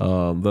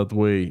 That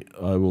way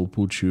I will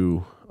put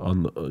you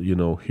on,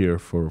 here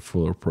for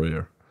a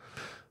prayer.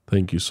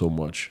 Thank you so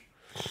much.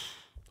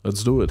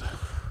 Let's do it.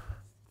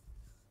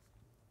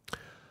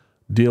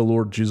 Dear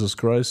Lord Jesus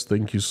Christ,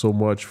 thank you so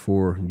much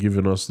for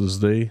giving us this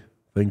day.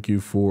 Thank you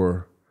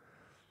for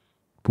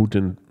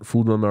putting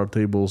food on our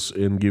tables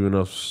and giving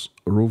us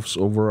roofs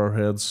over our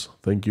heads.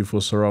 Thank you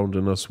for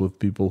surrounding us with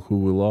people who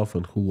we love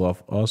and who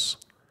love us.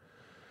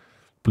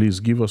 Please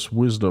give us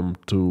wisdom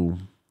to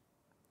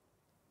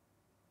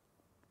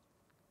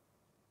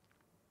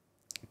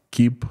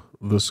keep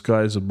the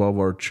skies above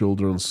our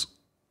children's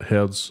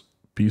heads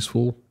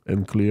peaceful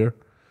and clear,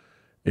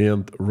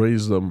 and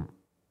raise them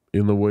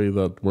in a way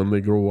that when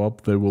they grow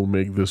up, they will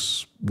make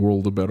this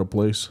world a better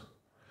place.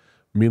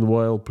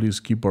 Meanwhile, please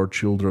keep our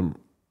children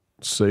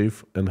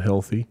safe and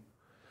healthy.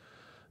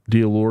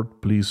 Dear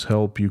Lord, please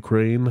help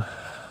Ukraine.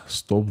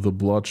 Stop the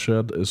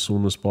bloodshed as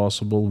soon as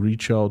possible.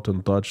 Reach out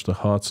and touch the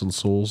hearts and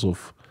souls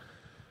of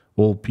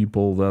all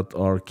people that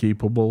are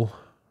capable.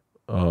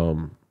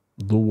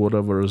 Do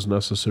whatever is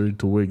necessary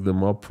to wake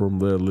them up from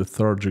their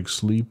lethargic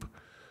sleep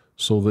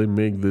so they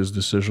make this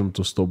decision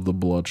to stop the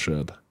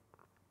bloodshed.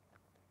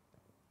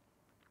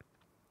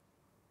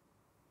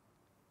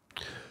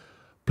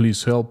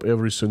 Please help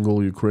every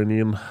single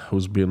Ukrainian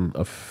who's been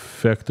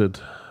affected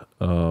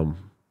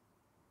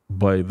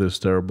by this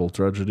terrible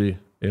tragedy.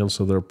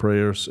 Answer their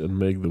prayers and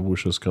make the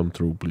wishes come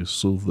true. Please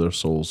soothe their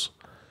souls.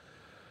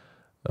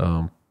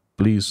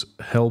 Please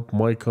help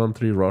my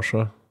country,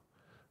 Russia,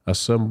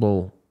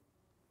 assemble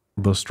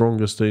the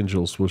strongest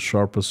angels with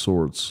sharpest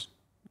swords,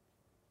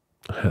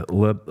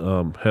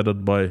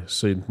 headed by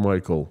Saint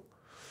Michael,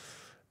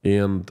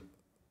 and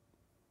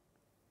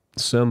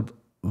send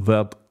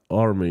that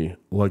army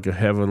like a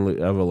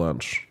heavenly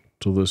avalanche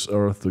to this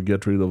earth to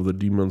get rid of the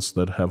demons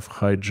that have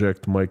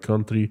hijacked my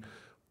country.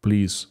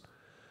 Please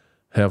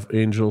have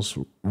angels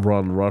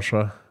run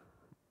Russia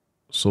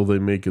so they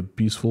make it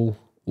peaceful,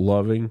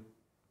 loving,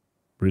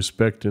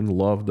 respecting,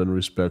 loved, and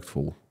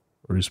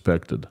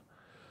respected.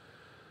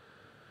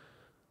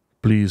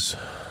 Please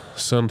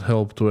send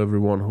help to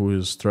everyone who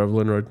is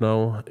traveling right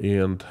now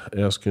and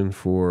asking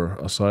for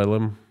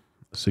asylum,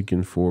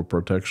 seeking for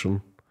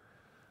protection.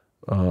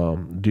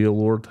 Dear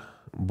Lord,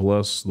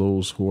 bless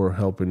those who are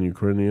helping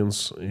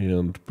Ukrainians,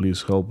 and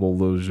please help all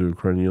those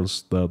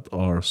Ukrainians that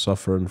are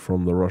suffering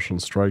from the Russian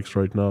strikes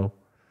right now.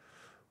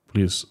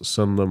 Please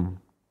send them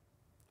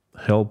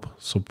help,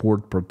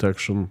 support,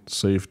 protection,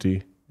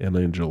 safety, and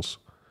angels.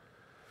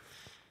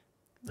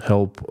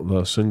 Help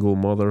the single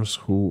mothers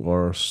who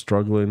are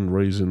struggling,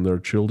 raising their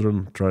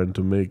children, trying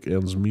to make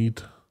ends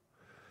meet.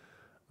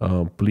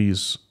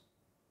 Please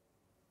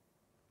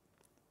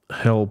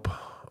help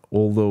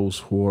all those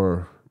who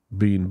are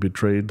being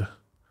betrayed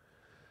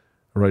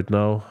right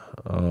now.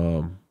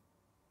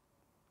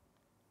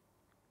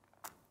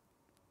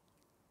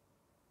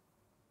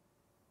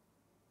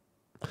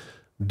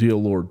 Dear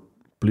Lord,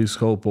 please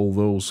help all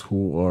those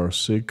who are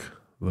sick,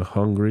 the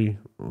hungry,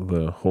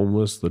 the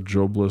homeless, the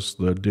jobless,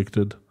 the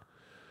addicted,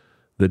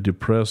 the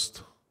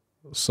depressed,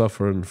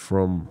 suffering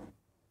from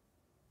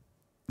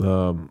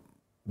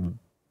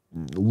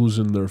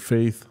losing their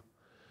faith,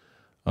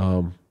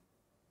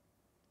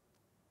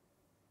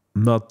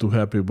 not too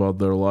happy about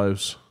their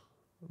lives,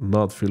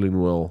 not feeling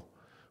well.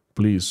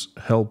 Please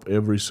help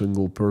every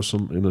single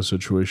person in a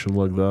situation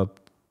like that.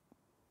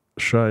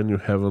 Shine your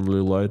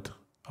heavenly light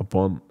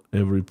upon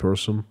every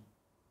person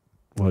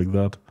like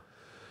that,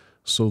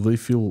 so they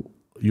feel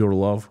your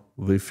love,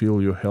 they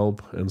feel your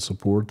help and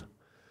support,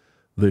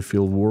 they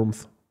feel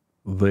warmth,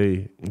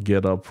 they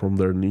get up from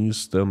their knees,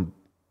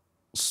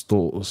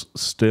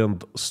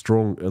 stand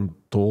strong and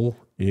tall,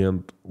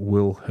 and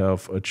will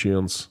have a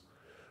chance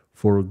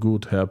for a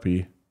good,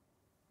 happy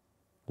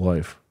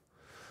life.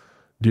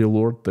 Dear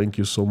Lord, thank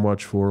you so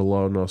much for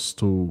allowing us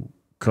to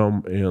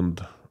come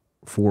and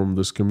form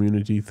this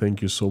community.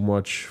 Thank you so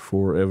much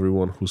for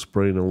everyone who's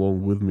praying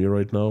along with me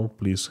right now.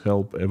 Please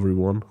help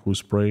everyone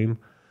who's praying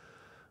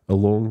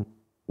along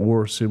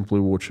or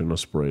simply watching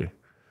us pray.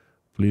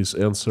 Please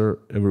answer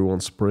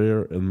everyone's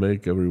prayer and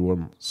make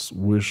everyone's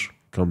wish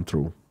come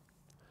true.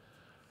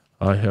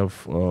 I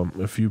have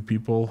a few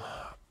people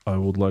I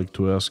would like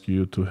to ask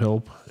you to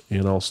help,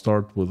 and I'll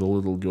start with a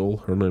little girl.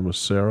 Her name is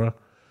Sarah.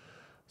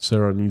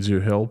 Sarah needs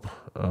your help.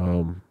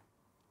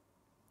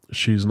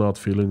 She's not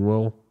feeling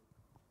well,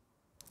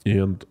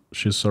 and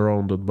she's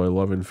surrounded by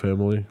loving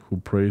family who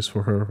prays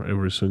for her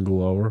every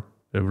single hour,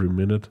 every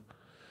minute.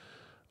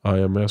 I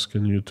am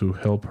asking you to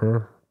help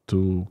her,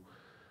 to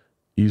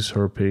ease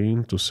her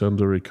pain, to send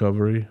her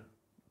recovery,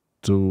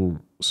 to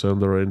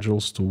send her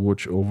angels to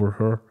watch over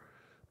her,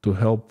 to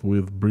help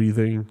with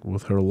breathing,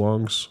 with her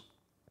lungs.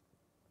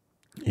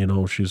 You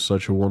know, she's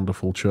such a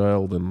wonderful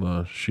child,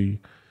 and she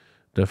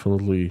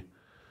definitely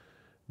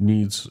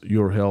needs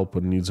your help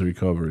and needs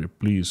recovery.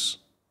 Please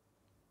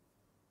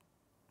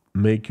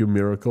make your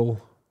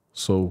miracle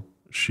so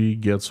she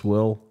gets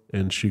well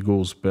and she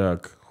goes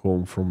back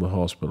home from the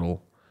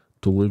hospital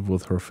to live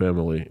with her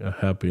family a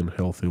happy and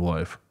healthy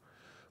life.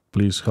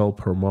 Please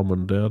help her mom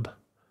and dad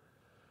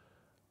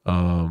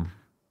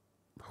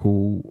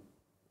who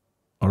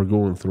are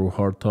going through a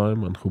hard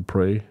time and who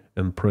pray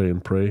and pray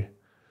and pray.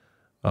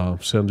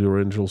 Send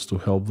your angels to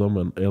help them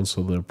and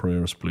answer their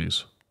prayers,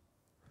 please.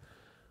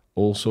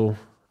 Also,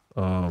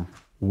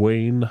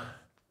 Wayne,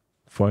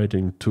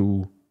 fighting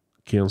 2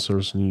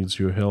 cancers, needs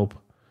your help.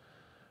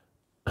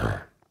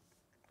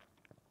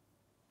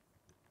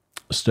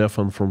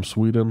 Stefan from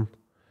Sweden,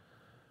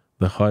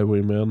 the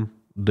highwayman,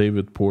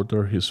 David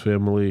Porter, his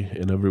family,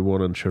 and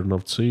everyone in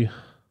Chernovtsi.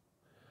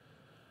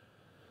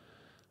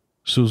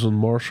 Susan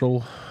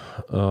Marshall,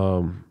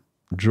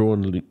 Joe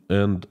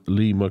and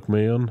Lee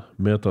McMahon,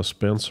 Meta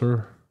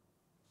Spencer,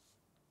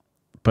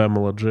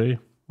 Pamela J,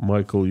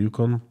 Michael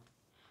Yukon,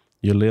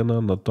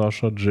 Yelena,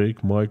 Natasha,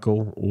 Jake,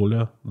 Michael,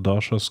 Oля,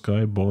 Dasha,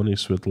 Sky, Bonnie,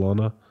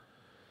 Svetlana,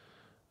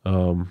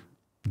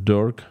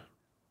 Dirk,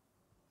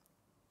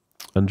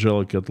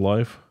 Angelic at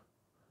Life,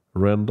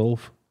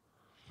 Randolph,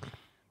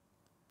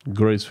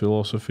 Grace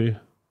Philosophy,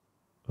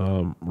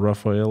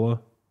 Rafaela,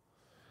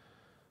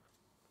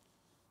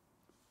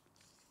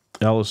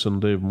 Allison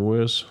Dave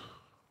Moyes,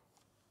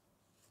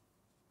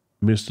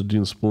 Mr.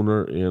 Dean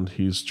Spooner and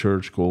his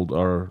church called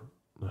Our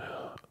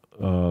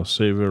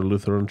Savior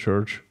Lutheran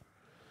Church,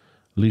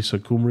 Lisa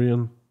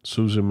Kumrian,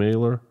 Susie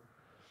Mailer,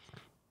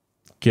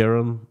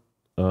 Karen,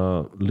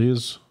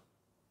 Liz,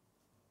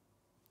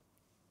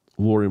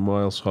 Lori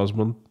Miles'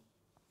 husband,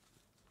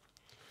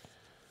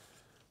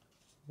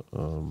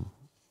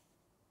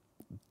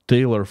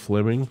 Taylor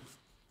Fleming,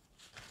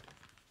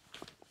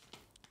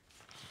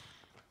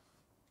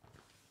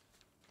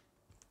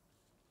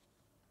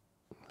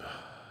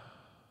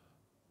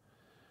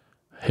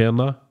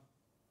 Hannah,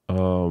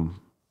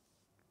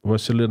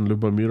 Vasilin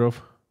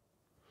Lubomirov,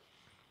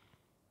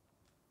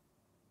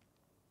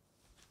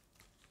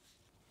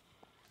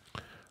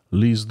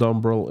 Liz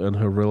Dumbrell and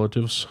her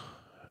relatives,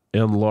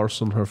 Ann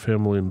Larson, her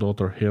family and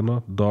daughter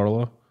Hannah,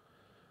 Darla,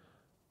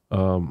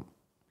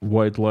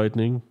 White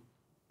Lightning,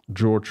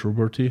 George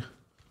Ruberty,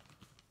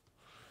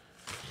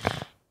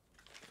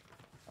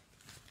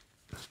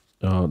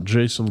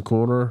 Jason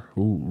Conner,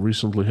 who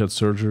recently had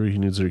surgery, he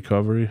needs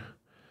recovery,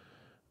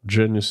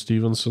 Jenny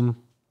Stevenson,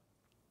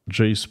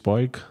 Jay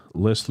Spike,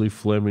 Leslie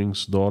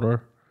Fleming's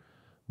daughter,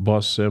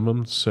 Buzz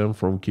Salmon, Sam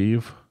from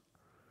Kiev,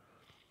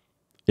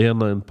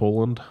 Anna in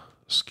Poland,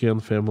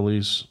 Scan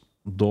family's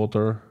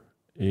daughter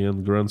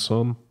and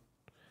grandson,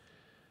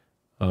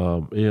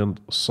 and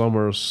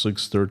Summer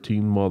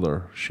 613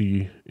 mother.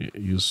 She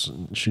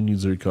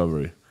needs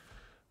recovery.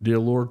 Dear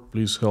Lord,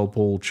 please help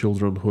all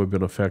children who have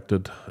been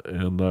affected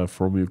and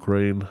from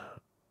Ukraine.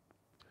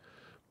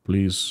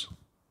 Please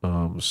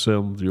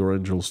send your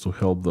angels to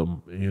help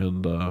them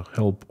and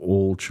help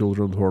all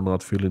children who are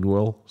not feeling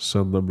well.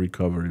 Send them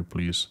recovery,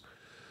 please.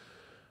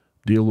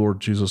 Dear Lord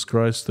Jesus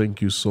Christ,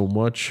 thank you so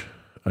much.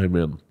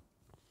 Amen.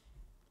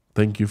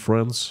 Thank you,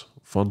 friends.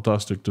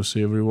 Fantastic to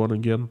see everyone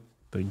again.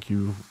 Thank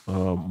you.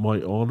 My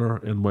honor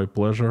and my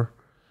pleasure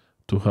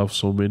to have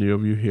so many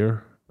of you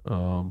here.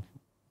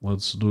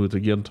 Let's do it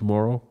again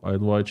tomorrow. I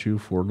invite you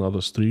for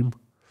another stream,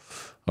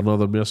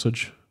 another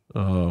message.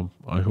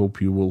 I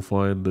hope you will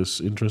find this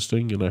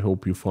interesting, and I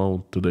hope you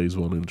found today's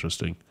one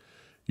interesting.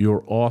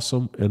 You're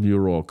awesome and you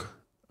rock.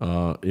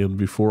 And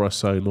before I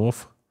sign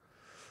off,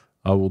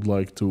 I would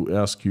like to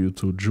ask you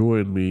to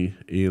join me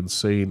in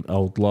saying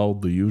out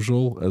loud the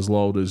usual, as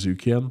loud as you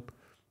can.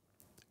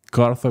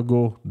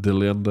 Carthago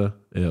delenda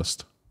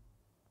est.